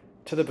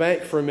to the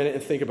bank for a minute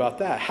and think about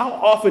that. How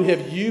often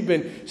have you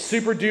been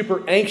super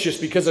duper anxious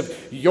because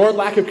of your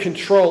lack of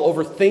control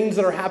over things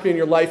that are happening in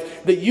your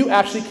life that you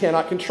actually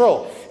cannot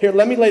control? Here,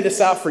 let me lay this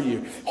out for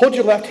you. Hold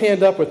your left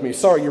hand up with me.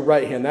 Sorry, your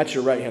right hand. That's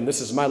your right hand.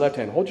 This is my left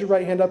hand. Hold your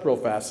right hand up real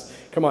fast.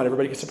 Come on,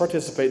 everybody gets to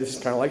participate. This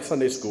is kind of like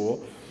Sunday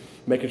school,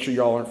 making sure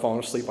you all aren't falling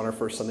asleep on our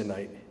first Sunday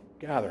night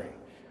gathering.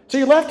 So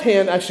your left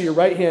hand, actually your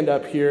right hand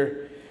up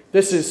here,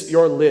 this is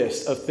your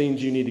list of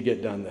things you need to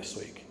get done this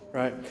week.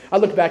 Right? I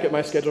looked back at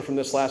my schedule from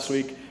this last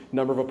week,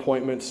 number of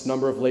appointments,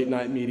 number of late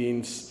night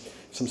meetings,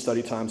 some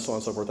study time, so on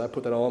and so forth. I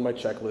put that all on my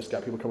checklist.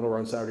 Got people coming over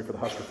on Saturday for the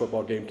Husker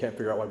football game. Can't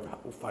figure out why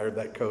I hired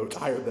that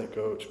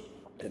coach.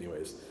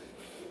 Anyways,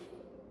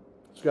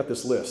 so got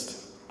this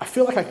list. I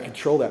feel like I can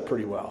control that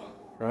pretty well,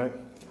 right?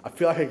 I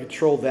feel like I can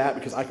control that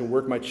because I can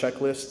work my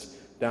checklist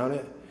down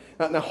it.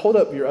 Now hold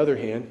up your other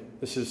hand.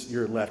 This is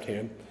your left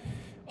hand.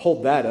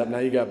 Hold that up. Now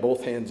you got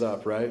both hands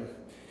up, right?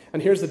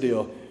 And here's the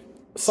deal.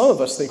 Some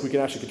of us think we can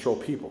actually control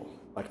people.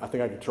 Like, I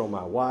think I control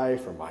my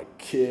wife or my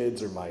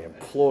kids or my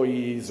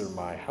employees or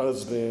my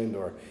husband.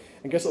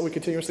 And guess what we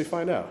continuously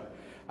find out?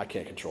 I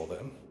can't control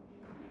them.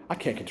 I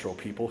can't control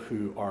people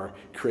who are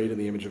created in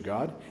the image of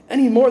God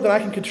any more than I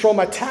can control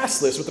my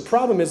task list. But the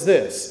problem is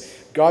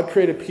this. God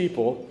created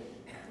people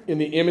in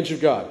the image of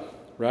God,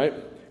 right?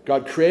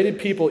 God created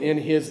people in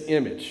his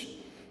image.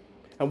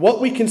 And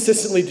what we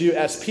consistently do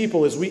as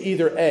people is we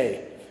either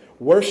A,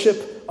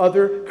 worship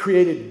other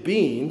created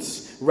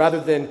beings rather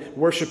than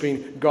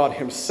worshiping God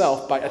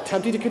himself by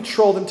attempting to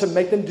control them, to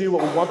make them do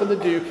what we want them to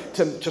do,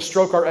 to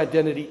stroke our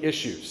identity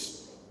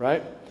issues,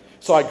 right?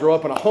 So I grew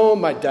up in a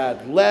home, my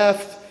dad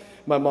left,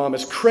 my mom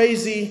is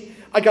crazy,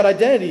 I got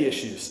identity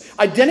issues.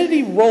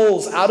 Identity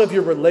rolls out of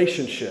your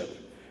relationship,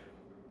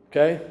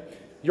 okay?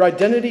 Your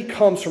identity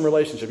comes from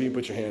relationship. You can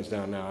put your hands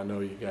down now. I know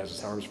you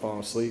guys are just falling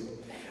asleep.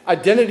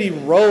 Identity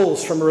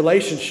rolls from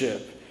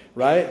relationship,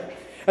 right?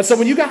 And so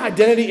when you got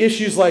identity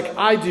issues like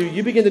I do,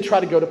 you begin to try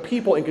to go to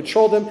people and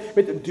control them,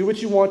 make them do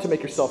what you want to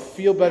make yourself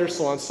feel better,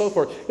 so on and so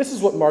forth. This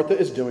is what Martha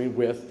is doing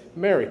with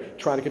Mary,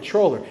 trying to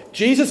control her.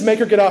 Jesus, make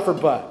her get off her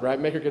butt, right?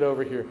 Make her get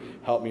over here,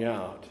 help me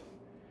out.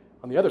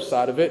 On the other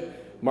side of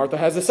it, Martha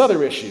has this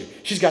other issue.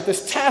 She's got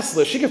this task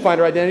list. She can find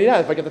her identity now.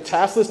 If I get the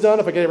task list done,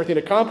 if I get everything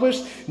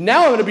accomplished,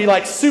 now I'm going to be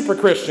like super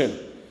Christian.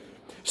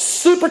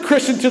 Super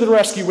Christian to the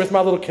rescue with my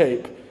little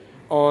cape.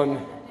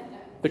 on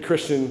the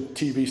Christian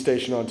TV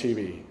station on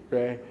TV,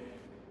 right?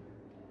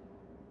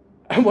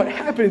 And what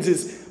happens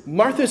is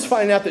Martha's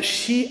finding out that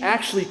she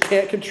actually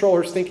can't control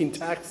her stinking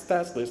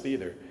task list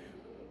either.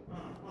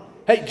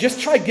 Hey, just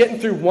try getting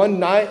through one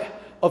night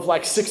of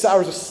like 6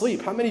 hours of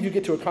sleep. How many of you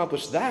get to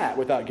accomplish that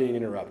without getting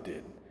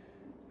interrupted?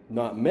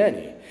 Not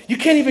many. You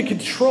can't even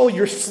control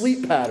your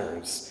sleep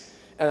patterns.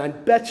 And I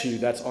bet you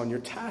that's on your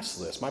task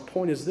list. My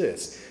point is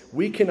this.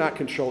 We cannot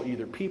control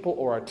either people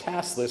or our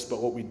task list, but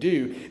what we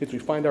do is we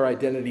find our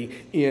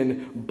identity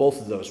in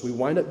both of those. We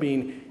wind up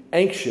being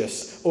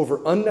anxious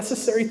over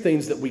unnecessary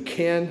things that we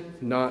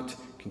cannot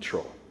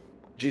control.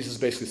 Jesus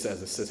basically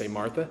says this. Says, hey,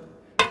 Martha,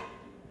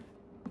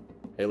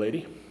 hey,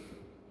 lady,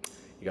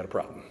 you got a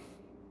problem.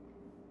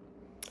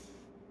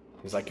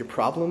 He's like, your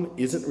problem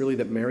isn't really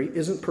that Mary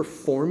isn't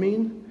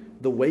performing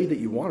the way that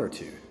you want her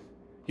to.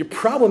 Your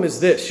problem is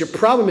this. Your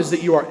problem is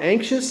that you are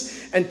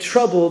anxious and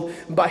troubled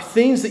by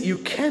things that you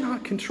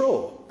cannot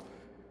control.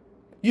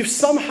 You've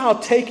somehow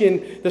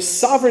taken the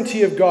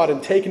sovereignty of God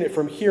and taken it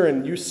from here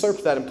and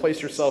usurped that and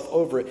placed yourself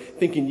over it,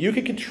 thinking you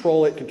can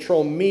control it,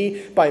 control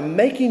me by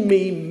making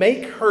me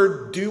make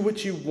her do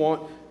what you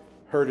want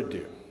her to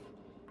do,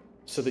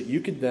 so that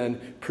you could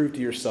then prove to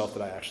yourself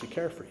that I actually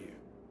care for you.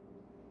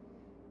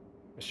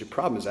 Your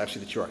problem is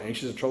actually that you are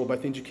anxious and troubled by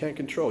things you can't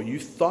control. You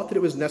thought that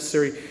it was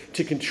necessary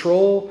to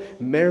control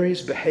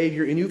Mary's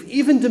behavior, and you've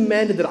even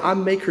demanded that I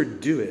make her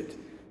do it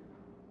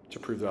to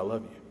prove that I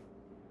love you.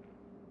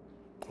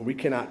 We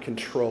cannot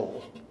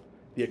control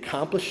the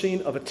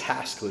accomplishing of a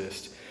task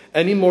list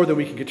any more than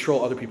we can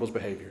control other people's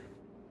behavior.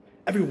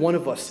 Every one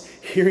of us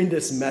hearing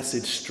this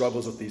message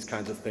struggles with these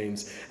kinds of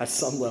things at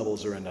some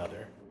levels or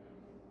another,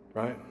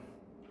 right?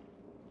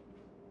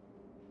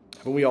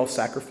 Haven't we all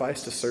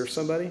sacrificed to serve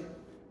somebody?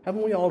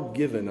 Haven't we all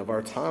given of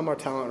our time, our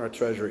talent, and our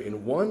treasure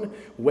in one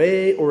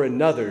way or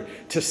another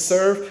to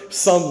serve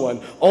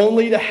someone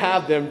only to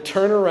have them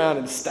turn around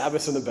and stab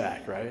us in the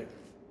back, right?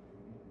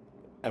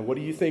 And what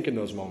do you think in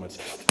those moments?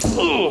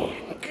 Oh,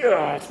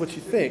 God, that's what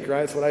you think,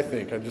 right? That's what I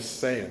think. I'm just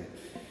saying.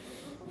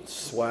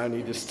 That's why I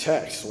need this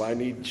text. Why I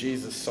need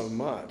Jesus so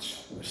much.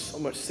 There's so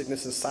much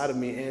sickness inside of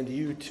me and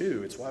you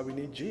too. It's why we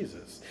need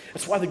Jesus.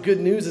 That's why the good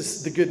news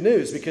is the good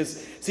news.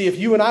 Because, see, if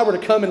you and I were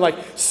to come and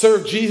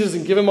serve Jesus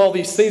and give him all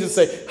these things and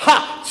say,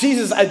 ha,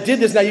 Jesus, I did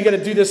this, now you got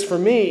to do this for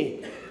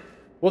me.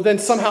 Well, then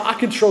somehow I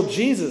control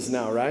Jesus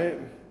now, right?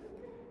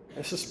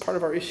 That's just part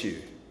of our issue.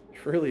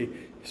 It really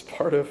is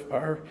part of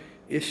our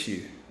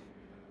issue.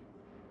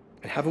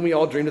 And haven't we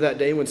all dreamed of that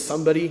day when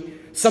somebody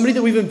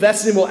that we've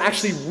invested in will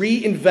actually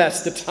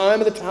reinvest the time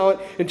and the talent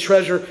and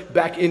treasure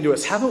back into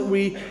us? Haven't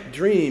we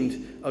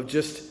dreamed of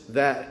just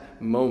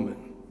that moment?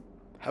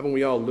 Haven't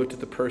we all looked at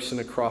the person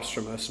across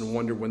from us and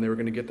wondered when they were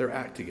going to get their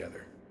act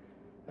together?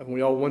 Haven't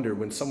we all wondered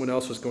when someone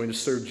else was going to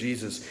serve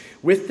Jesus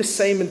with the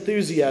same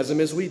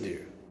enthusiasm as we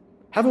do?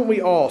 Haven't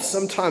we all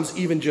sometimes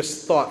even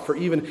just thought for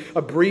even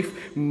a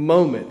brief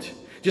moment,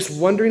 just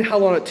wondering how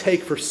long it'd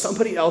take for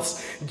somebody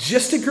else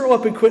just to grow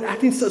up and quit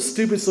acting so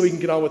stupid so we can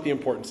get on with the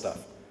important stuff?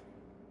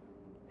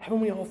 Haven't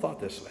we all thought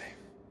this way?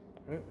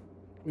 Right?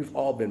 We've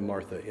all been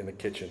Martha in the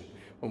kitchen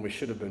when we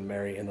should have been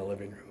Mary in the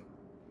living room.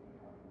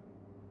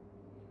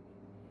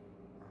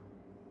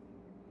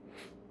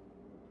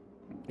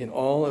 In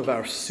all of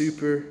our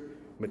super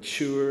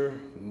mature,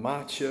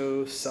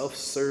 macho,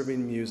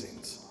 self-serving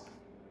musings,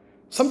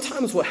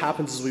 sometimes what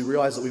happens is we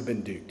realize that we've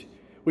been duped.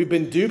 We've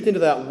been duped into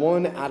that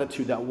one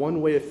attitude, that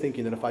one way of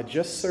thinking that if I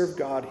just serve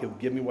God, he'll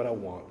give me what I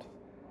want.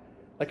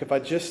 Like if I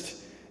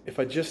just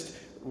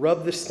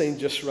rub this thing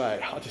just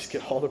right, I'll just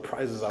get all the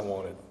prizes I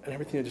wanted and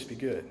everything will just be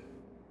good.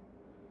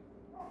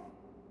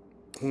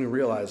 And we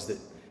realize that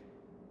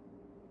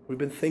we've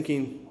been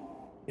thinking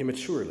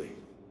immaturely.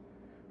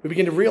 We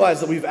begin to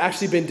realize that we've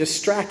actually been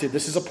distracted.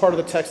 This is a part of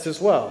the text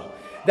as well.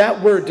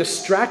 That word,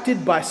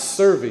 distracted by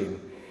serving,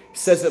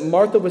 says that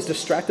Martha was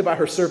distracted by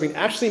her serving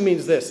actually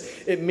means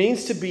this. It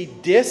means to be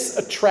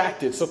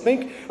disattracted. So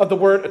think of the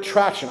word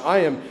attraction. I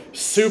am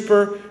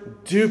super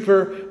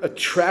duper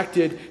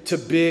attracted to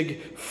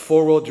big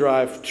four-wheel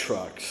drive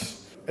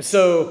trucks. And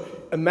so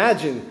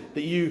imagine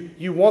that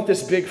you want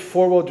this big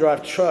four-wheel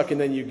drive truck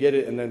and then you get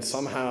it and then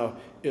somehow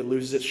it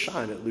loses its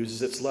shine. It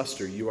loses its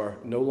luster. You are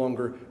no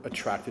longer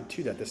attracted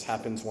to that. This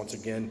happens once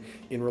again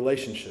in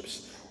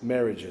relationships,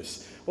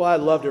 marriages. Well, I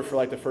loved her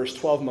for the first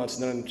 12 months,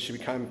 and then she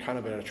became kind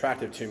of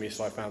unattractive to me,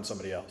 so I found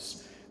somebody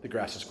else. The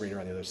grass is greener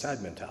on the other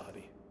side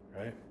mentality,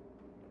 right?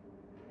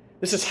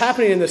 This is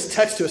happening in this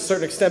text to a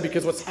certain extent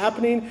because what's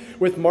happening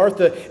with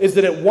Martha is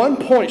that at one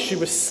point she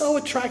was so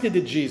attracted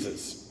to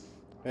Jesus.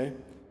 Okay?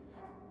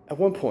 At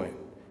one point,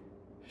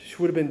 she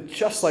would have been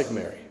just like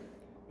Mary.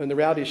 And the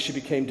reality is she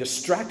became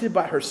distracted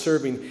by her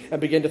serving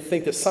and began to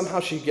think that somehow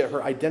she'd get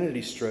her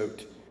identity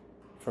stroked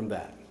from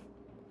that,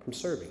 from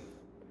serving.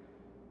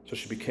 So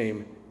she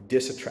became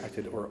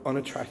disattracted or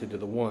unattracted to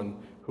the one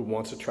who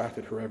once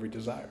attracted her every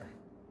desire.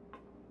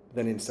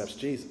 Then in steps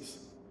Jesus.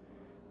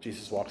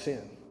 Jesus walks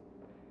in.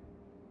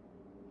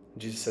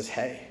 Jesus says,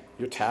 hey,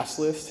 your task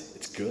list,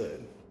 it's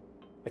good.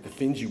 The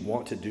things you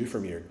want to do for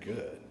me are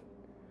good.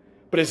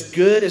 But as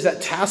good as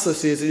that task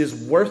list is, it is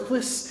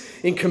worthless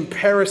in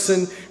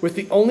comparison with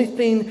the only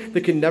thing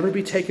that can never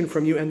be taken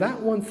from you. And that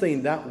one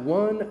thing, that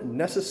one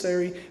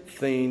necessary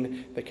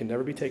thing that can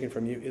never be taken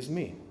from you is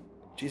me.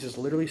 Jesus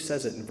literally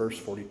says it in verse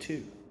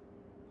 42.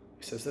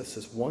 He says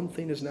this one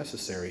thing is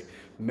necessary.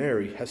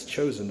 Mary has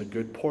chosen the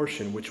good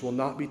portion, which will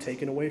not be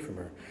taken away from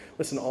her.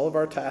 Listen, all of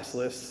our task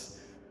lists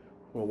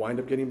will wind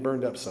up getting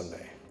burned up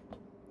someday.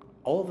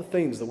 All of the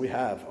things that we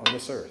have on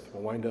this earth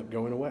will wind up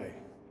going away.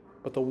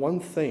 But the one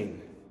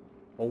thing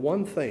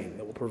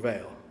that will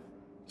prevail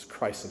is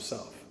Christ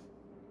himself.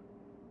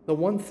 The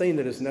one thing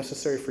that is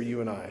necessary for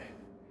you and I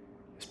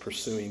is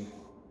pursuing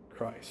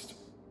Christ.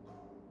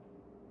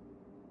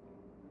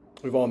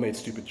 We've all made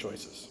stupid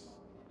choices,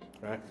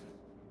 right?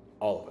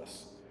 All of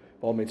us.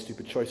 We've all made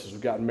stupid choices.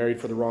 We've gotten married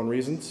for the wrong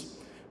reasons.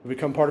 We've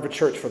become part of a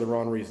church for the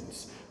wrong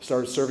reasons.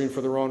 Started serving for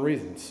the wrong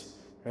reasons,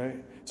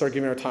 right? Started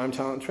giving our time,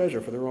 talent, and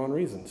treasure for the wrong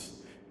reasons.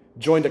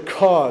 Joined a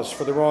cause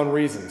for the wrong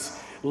reasons.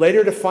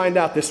 Later to find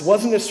out this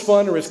wasn't as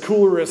fun or as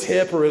cool or as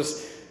hip or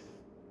as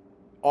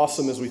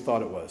awesome as we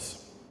thought it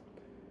was.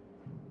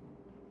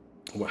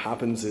 And what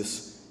happens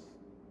is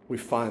we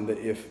find that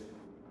if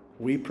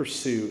we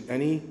pursue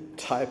any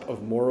type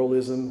of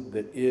moralism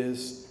that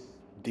is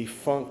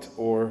defunct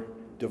or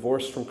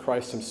divorced from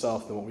Christ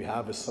himself, then what we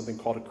have is something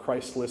called a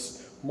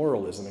Christless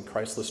moralism. And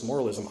Christless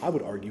moralism, I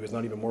would argue, is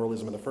not even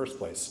moralism in the first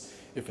place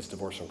if it's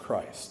divorced from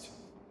Christ.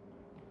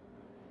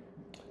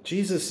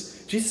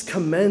 Jesus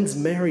commends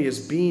Mary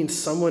as being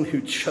someone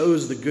who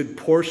chose the good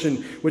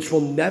portion which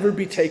will never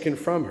be taken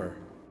from her.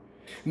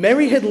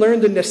 Mary had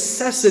learned the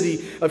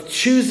necessity of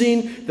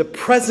choosing the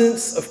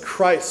presence of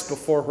Christ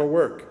before her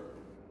work.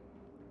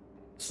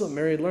 That's what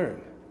Mary had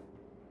learned.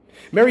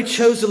 Mary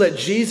chose to let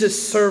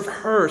Jesus serve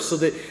her so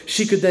that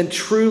she could then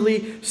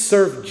truly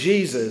serve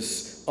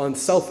Jesus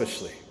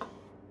unselfishly.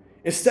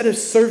 Instead of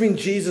serving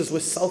Jesus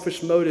with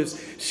selfish motives,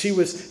 she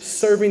was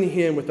serving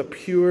him with a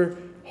pure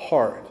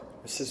heart.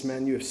 It says,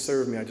 man, you have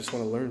served me. I just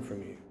want to learn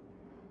from you.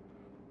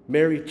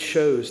 Mary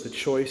chose the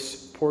choice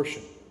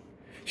portion.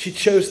 She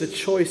chose the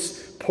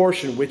choice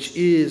portion, which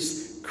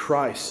is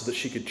Christ, so that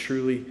she could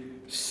truly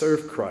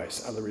serve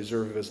Christ out of the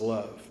reserve of his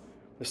love.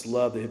 This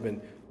love that had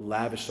been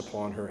lavished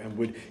upon her and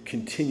would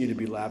continue to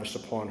be lavished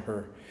upon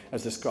her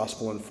as this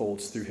gospel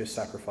unfolds through his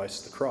sacrifice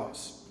at the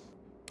cross.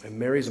 And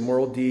Mary's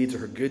moral deeds or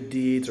her good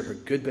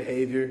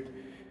behavior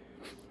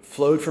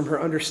flowed from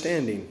her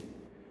understanding.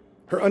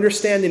 Her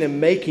understanding in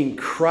making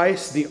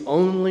Christ the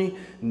only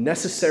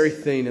necessary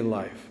thing in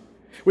life.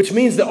 Which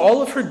means that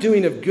all of her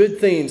doing of good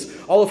things,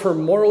 all of her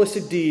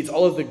moralistic deeds,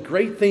 all of the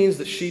great things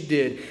that she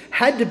did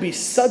had to be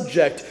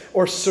subject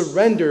or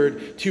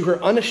surrendered to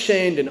her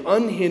unashamed and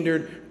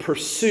unhindered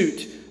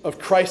pursuit of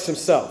Christ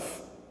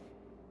himself.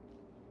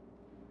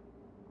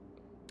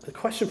 The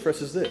question for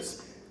us is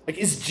this.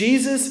 Is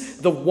Jesus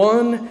the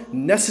one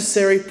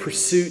necessary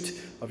pursuit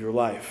of your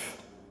life?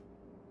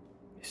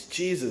 Is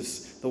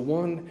Jesus the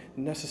one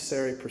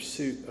necessary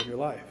pursuit of your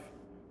life?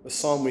 The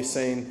psalm we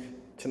sang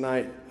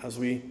tonight as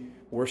we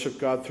worship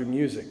God through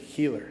music,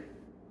 Healer,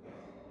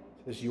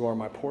 says, you are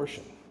my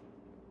portion.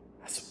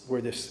 That's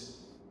where this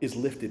is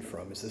lifted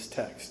from, is this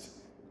text.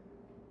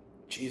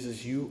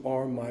 Jesus, you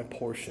are my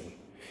portion.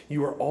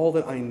 You are all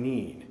that I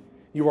need.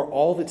 You are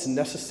all that's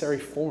necessary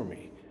for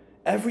me.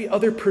 Every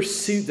other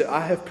pursuit that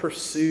I have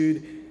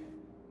pursued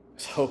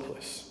is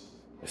hopeless.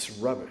 It's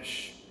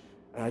rubbish.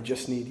 And I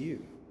just need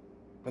you.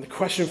 And the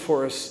question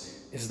for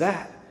us is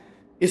that.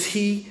 Is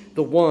he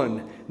the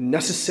one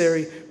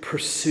necessary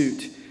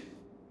pursuit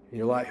in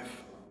your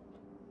life?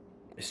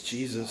 Is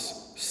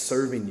Jesus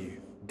serving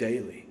you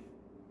daily?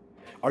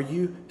 Are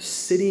you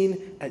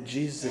sitting at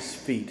Jesus'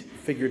 feet,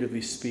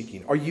 figuratively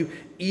speaking? Are you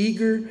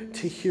eager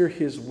to hear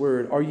his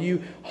word? Are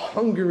you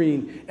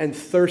hungering and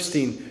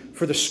thirsting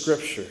for the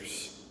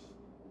scriptures?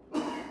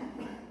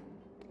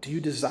 Do you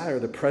desire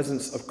the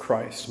presence of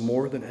Christ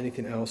more than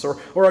anything else? Or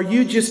are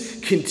you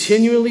just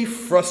continually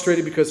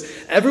frustrated because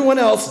everyone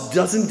else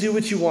doesn't do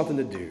what you want them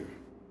to do?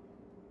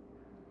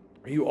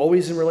 Are you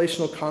always in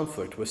relational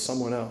conflict with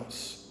someone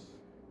else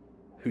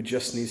who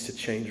just needs to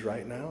change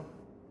right now?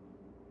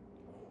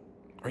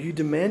 Are you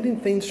demanding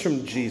things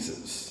from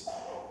Jesus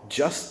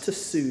just to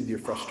soothe your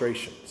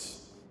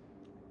frustrations?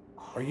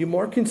 Are you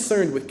more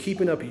concerned with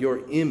keeping up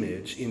your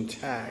image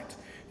intact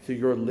through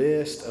your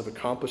list of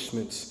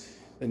accomplishments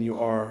than you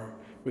are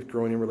with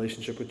growing in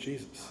relationship with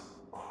Jesus?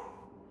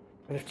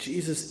 And if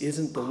Jesus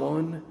isn't the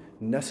one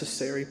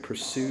necessary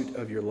pursuit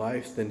of your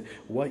life, then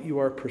what you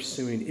are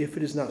pursuing, if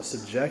it is not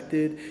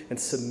subjected and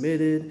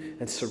submitted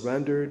and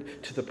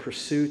surrendered to the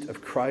pursuit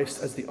of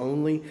Christ as the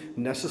only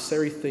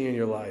necessary thing in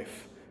your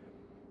life,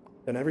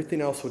 then everything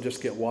else will just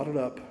get wadded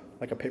up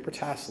like a paper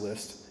task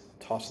list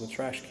and tossed in the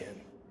trash can.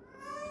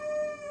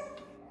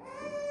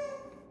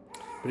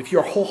 But if you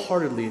are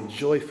wholeheartedly and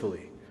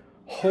joyfully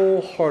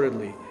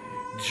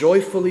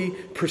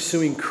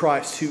pursuing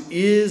Christ, who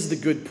is the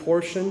good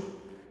portion,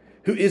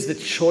 who is the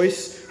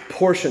choice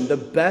portion, the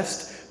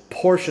best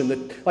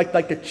portion, like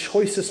the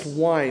choicest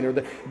wine or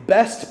the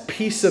best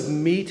piece of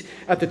meat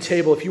at the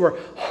table, if you are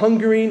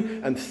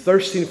hungering and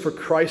thirsting for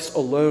Christ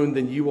alone,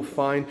 then you will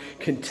find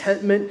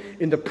contentment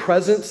in the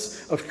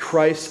presence of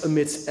Christ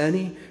amidst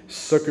any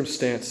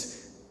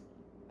circumstance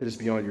that is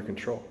beyond your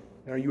control.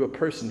 Are you a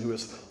person who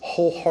is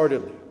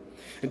wholeheartedly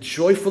and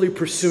joyfully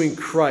pursuing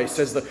Christ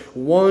as the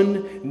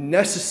one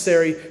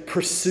necessary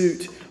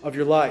pursuit of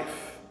your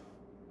life?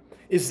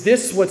 Is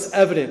this what's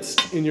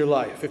evidenced in your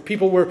life? If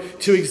people were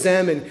to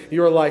examine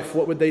your life,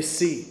 what would they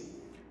see?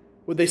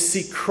 Would they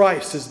see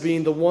Christ as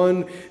being the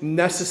one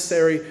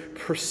necessary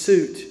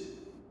pursuit?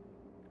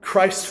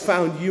 Christ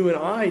found you and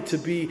I to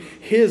be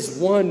his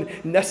one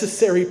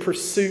necessary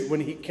pursuit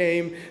when he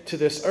came to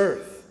this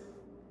earth.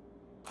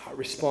 Our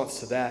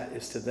response to that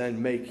is to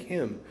then make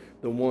him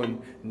the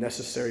one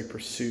necessary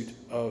pursuit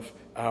of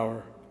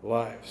our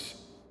lives.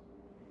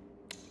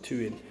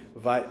 To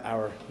invite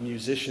our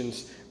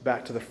musicians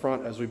back to the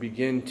front as we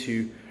begin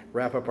to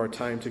wrap up our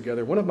time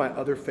together. One of my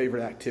other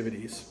favorite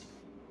activities,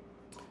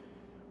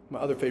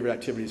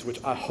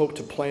 which I hope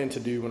to plan to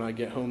do when I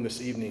get home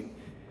this evening,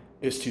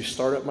 is to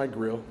start up my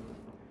grill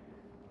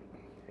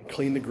and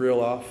clean the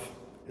grill off.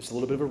 It's a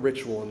little bit of a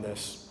ritual in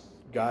this.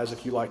 Guys,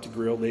 if you like to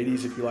grill,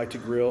 ladies, if you like to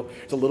grill,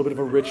 it's a little bit of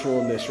a ritual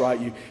in this, right?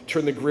 You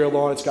turn the grill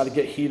on, it's got to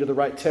get heat to the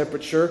right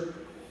temperature,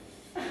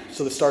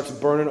 so that it starts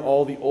burning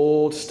all the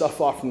old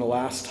stuff off from the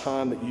last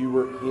time that you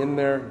were in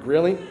there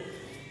grilling.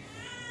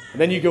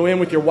 And then you go in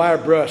with your wire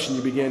brush and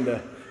you begin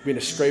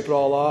to scrape it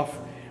all off.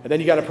 And then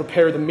you got to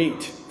prepare the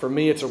meat. For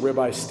me, it's a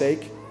ribeye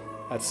steak.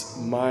 That's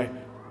my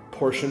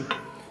portion,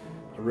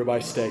 a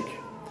ribeye steak.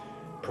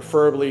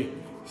 Preferably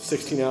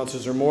 16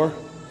 ounces or more.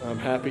 I'm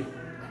happy.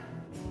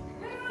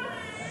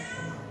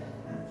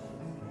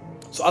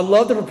 So I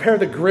love to prepare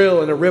the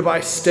grill and a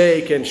ribeye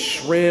steak and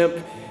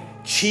shrimp,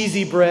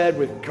 cheesy bread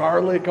with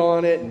garlic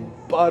on it and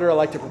butter. I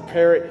like to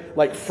prepare it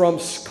like from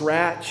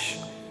scratch.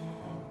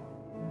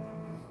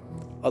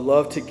 I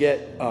love to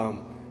get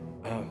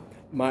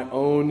my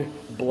own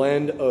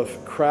blend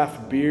of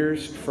craft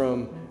beers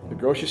from the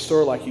grocery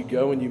store, like you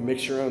go and you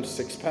mix your own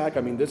six-pack.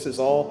 I mean, this is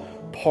all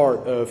part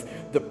of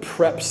the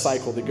prep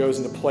cycle that goes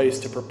into place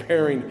to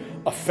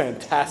preparing a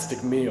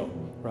fantastic meal,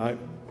 right?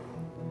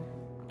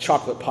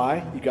 Chocolate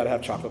pie, you got to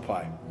have chocolate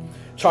pie.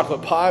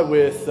 Chocolate pie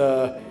with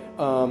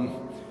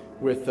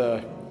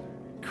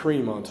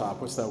cream on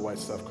top. What's that white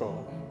stuff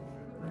called?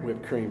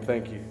 Whipped cream.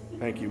 Thank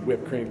you,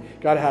 whipped cream.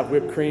 Got to have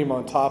whipped cream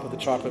on top of the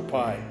chocolate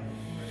pie.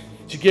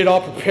 So you get it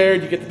all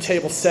prepared, you get the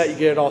table set, you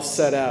get it all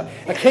set out.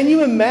 Now, can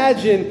you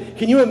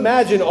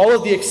imagine all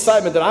of the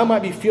excitement that I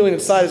might be feeling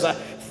inside as I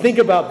think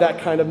about that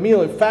kind of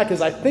meal? In fact,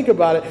 as I think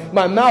about it,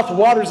 my mouth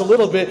waters a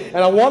little bit, and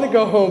I want to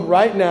go home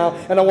right now,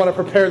 and I want to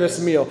prepare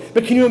this meal.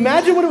 But can you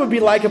imagine what it would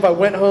be like if I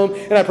went home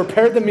and I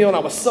prepared the meal, and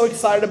I was so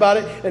excited about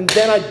it, and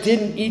then I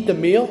didn't eat the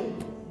meal?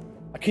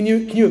 Can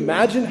you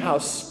imagine how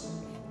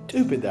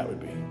stupid that would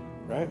be,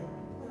 right?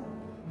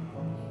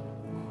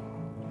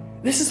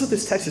 This is what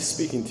this text is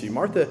speaking to.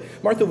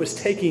 Martha was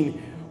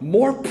taking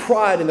more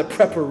pride in the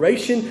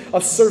preparation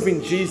of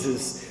serving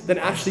Jesus than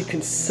actually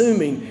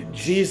consuming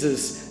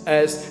Jesus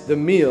as the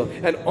meal.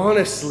 And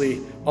honestly,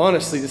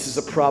 this is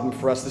a problem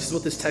for us. This is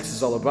what this text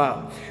is all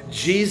about.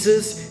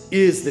 Jesus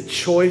is the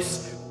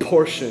choice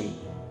portion.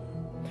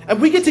 And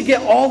we get to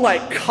get all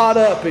like caught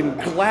up and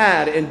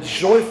glad and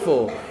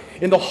joyful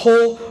in the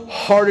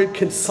wholehearted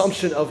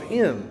consumption of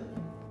him.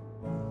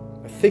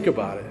 Think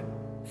about it.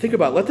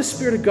 Let the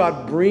Spirit of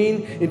God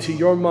bring into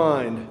your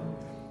mind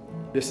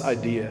this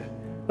idea.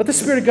 Let the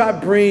Spirit of God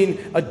bring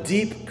a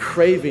deep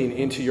craving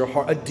into your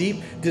heart, a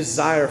deep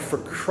desire for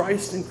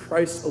Christ and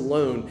Christ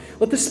alone.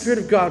 Let the Spirit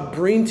of God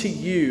bring to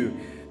you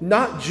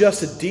not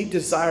just a deep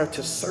desire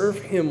to serve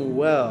him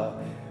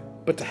well,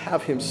 but to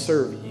have him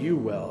serve you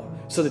well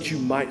so that you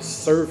might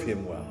serve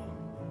him well.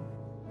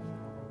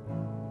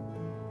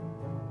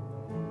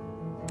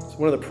 It's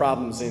one of the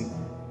problems in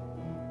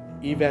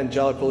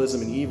evangelicalism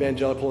and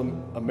evangelical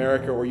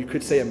America, or you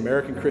could say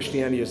American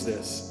Christianity, is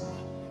this.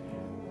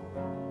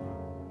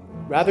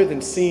 Rather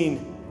than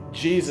seeing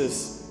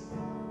Jesus,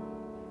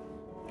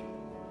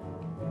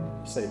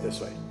 say it this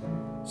way,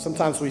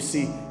 sometimes we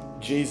see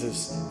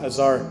Jesus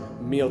as our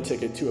meal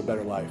ticket to a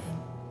better life.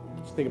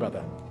 Just think about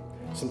that.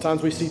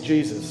 Sometimes we see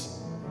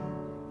Jesus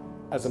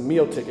as a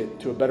meal ticket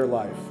to a better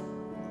life,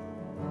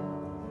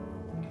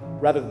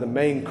 rather than the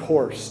main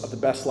course of the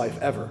best life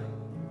ever.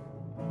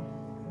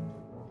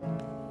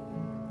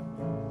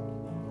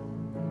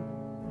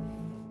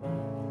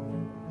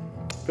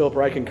 Philip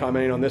Ryken,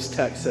 commenting on this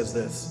text, says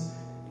this.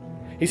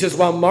 He says,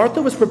 while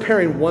Martha was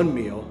preparing one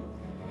meal,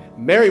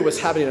 Mary was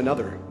having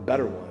another,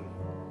 better one.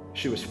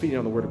 She was feeding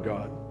on the Word of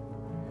God.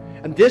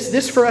 And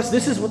this for us,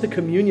 this is what the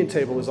communion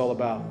table is all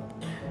about.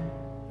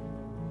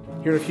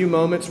 Here in a few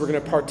moments, we're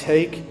going to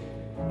partake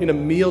in a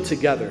meal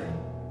together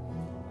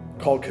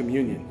called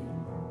communion.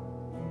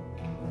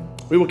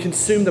 We will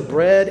consume the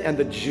bread and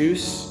the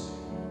juice,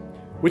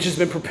 which has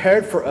been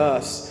prepared for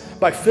us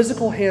by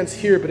physical hands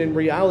here, but in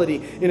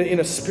reality, in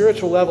a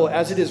spiritual level,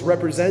 as it is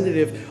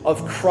representative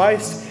of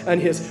Christ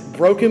and his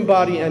broken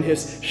body and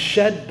his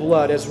shed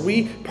blood. As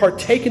we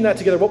partake in that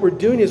together, what we're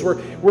doing is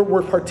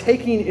we're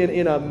partaking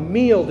in a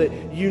meal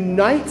that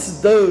unites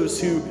those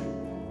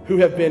who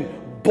have been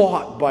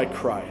bought by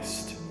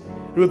Christ,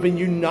 who have been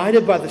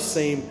united by the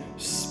same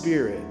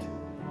Spirit.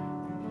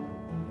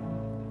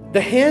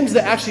 The hands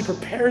that actually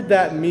prepared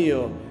that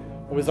meal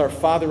was our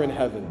Father in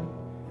heaven,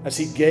 as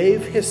he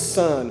gave his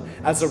Son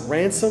as a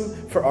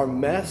ransom for our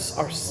mess,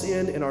 our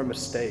sin, and our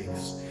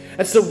mistakes.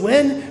 And so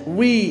when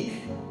we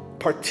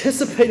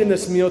participate in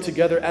this meal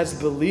together as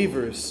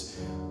believers,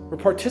 we're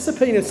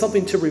participating in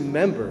something to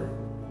remember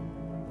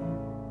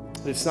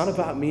that it's not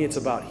about me, it's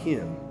about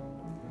him.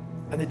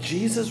 And that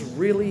Jesus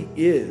really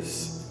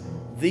is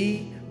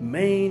the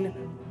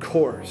main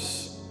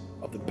course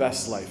of the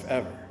best life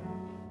ever.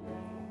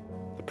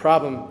 The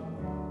problem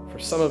for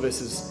some of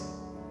us is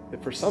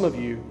that for some of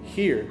you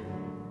here,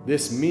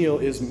 this meal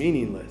is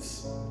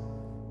meaningless.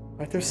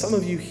 Right? There's some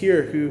of you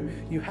here who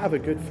you have a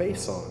good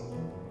face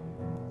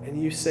on.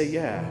 And you say,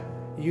 yeah,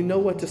 you know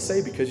what to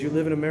say because you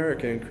live in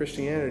America and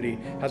Christianity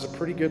has a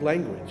pretty good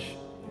language.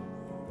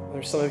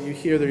 There's some of you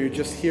here that are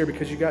just here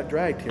because you got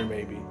dragged here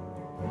maybe.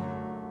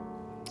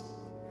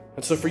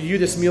 And so for you,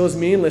 this meal is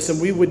meaningless,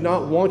 and we would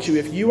not want you,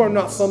 if you are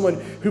not someone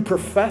who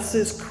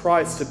professes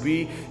Christ to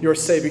be your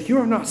Savior, if you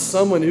are not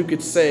someone who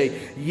could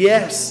say,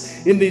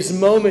 yes, in these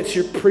moments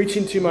you're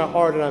preaching to my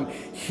heart and I'm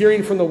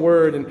hearing from the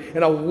Word,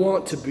 and I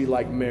want to be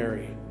like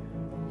Mary.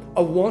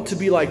 I want to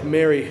be like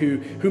Mary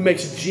who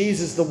makes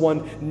Jesus the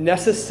one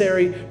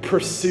necessary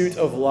pursuit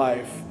of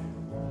life.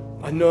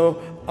 I know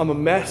I'm a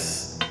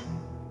mess,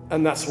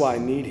 and that's why I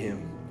need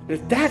him. And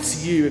if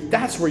that's you, if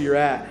that's where you're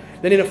at,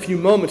 then in a few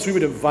moments we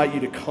would invite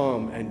you to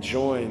come and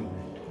join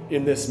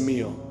in this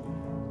meal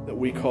that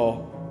we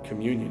call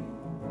communion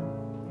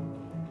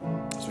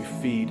as we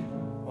feed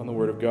on the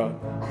Word of God.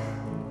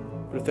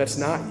 But if that's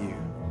not you,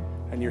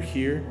 and you're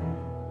here,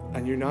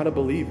 and you're not a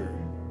believer,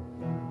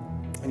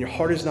 and your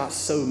heart is not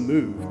so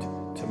moved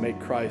to make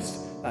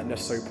Christ that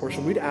necessary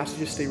portion, we'd ask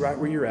you to stay right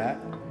where you're at.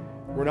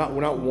 We're not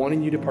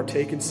wanting you to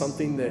partake in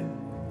something that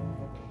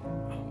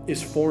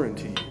is foreign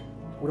to you.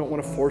 We don't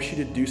want to force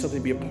you to do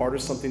something, be a part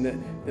of something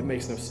that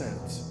makes no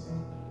sense.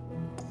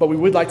 But we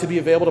would like to be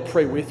available to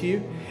pray with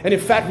you. And in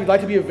fact, we'd like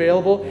to be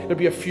available. There'll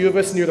be a few of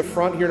us near the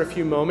front here in a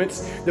few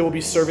moments that will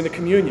be serving the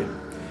communion.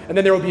 And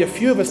then there will be a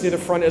few of us near the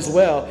front as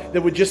well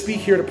that would just be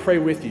here to pray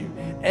with you.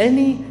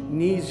 Any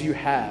needs you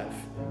have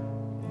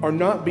are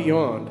not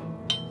beyond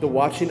the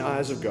watching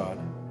eyes of God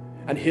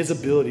and his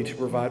ability to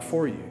provide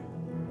for you.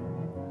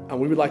 And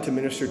we would like to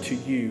minister to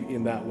you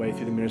in that way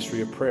through the ministry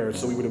of prayer.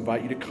 So we would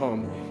invite you to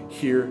come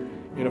here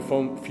in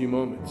a few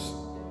moments.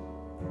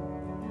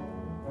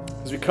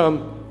 As we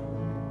come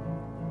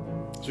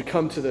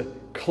to the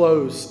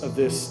close of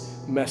this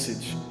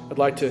message, I'd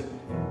like to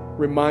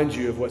remind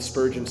you of what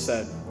Spurgeon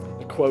said,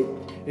 a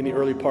quote in the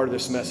early part of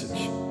this message.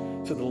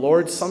 He said, "The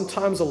Lord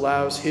sometimes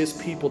allows his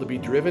people to be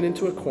driven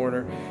into a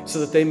corner so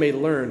that they may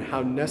learn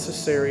how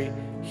necessary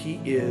he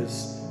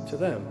is to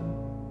them."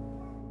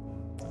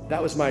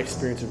 That was my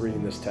experience of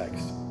reading this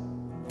text.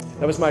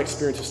 That was my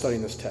experience of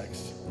studying this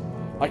text.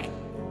 Like,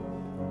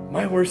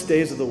 my worst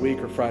days of the week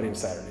are Friday and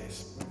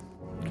Saturdays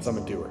because I'm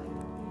a doer.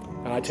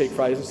 And I take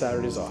Fridays and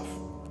Saturdays off.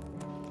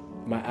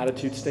 My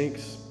attitude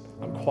stinks.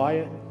 I'm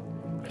quiet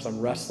because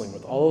I'm wrestling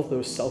with all of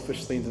those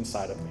selfish things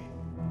inside of me.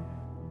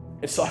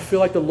 And so I feel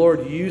like the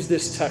Lord used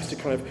this text to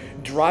kind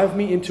of drive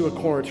me into a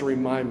corner to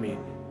remind me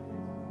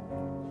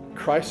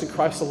Christ and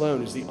Christ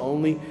alone is the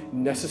only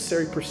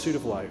necessary pursuit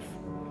of life.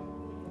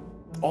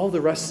 All the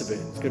rest of it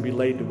is going to be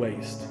laid to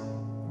waste.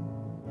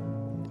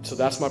 So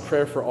that's my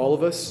prayer for all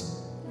of us,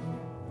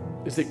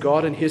 is that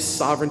God in his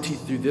sovereignty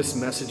through this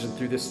message and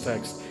through this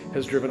text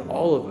has driven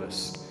all of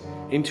us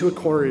into a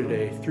corner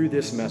today through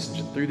this message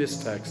and through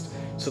this text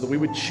so that we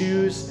would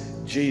choose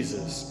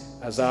Jesus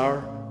as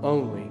our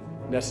only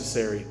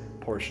necessary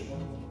portion.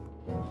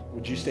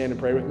 Would you stand and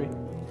pray with me?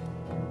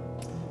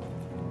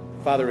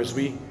 Father, as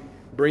we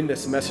bring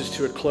this message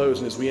to a close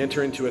and as we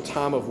enter into a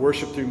time of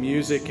worship through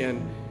music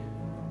and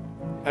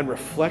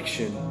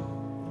reflection,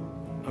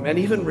 and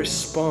even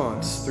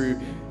response through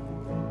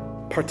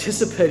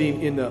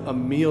participating in a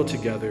meal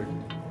together,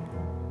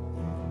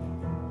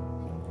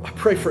 I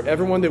pray for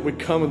everyone that would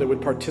come and that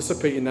would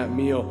participate in that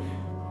meal,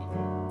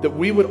 that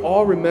we would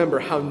all remember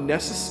how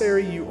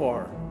necessary you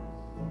are,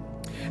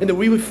 and that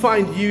we would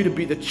find you to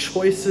be the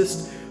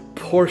choicest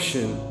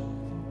portion,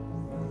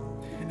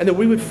 and that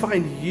we would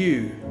find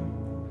you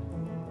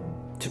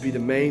to be the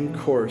main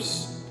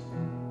course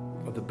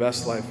of the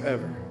best life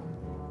ever.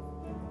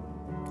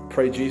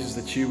 Pray, Jesus,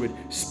 that you would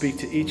speak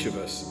to each of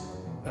us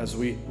as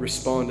we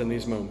respond in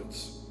these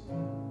moments.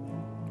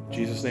 In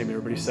Jesus' name,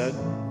 everybody said,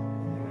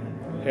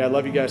 hey, I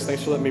love you guys.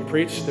 Thanks for letting me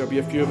preach. There'll be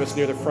a few of us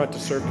near the front to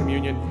serve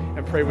communion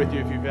and pray with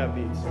you if you have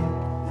needs.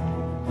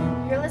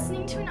 You're listening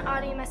listening to an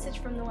audio message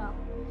from the Well,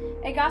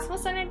 a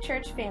gospel-centered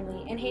church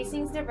family in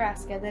Hastings,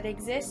 Nebraska that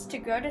exists to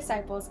grow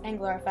disciples and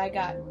glorify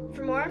God.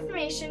 For more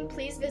information,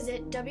 please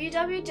visit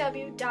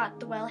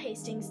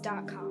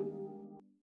www.thewellhastings.com.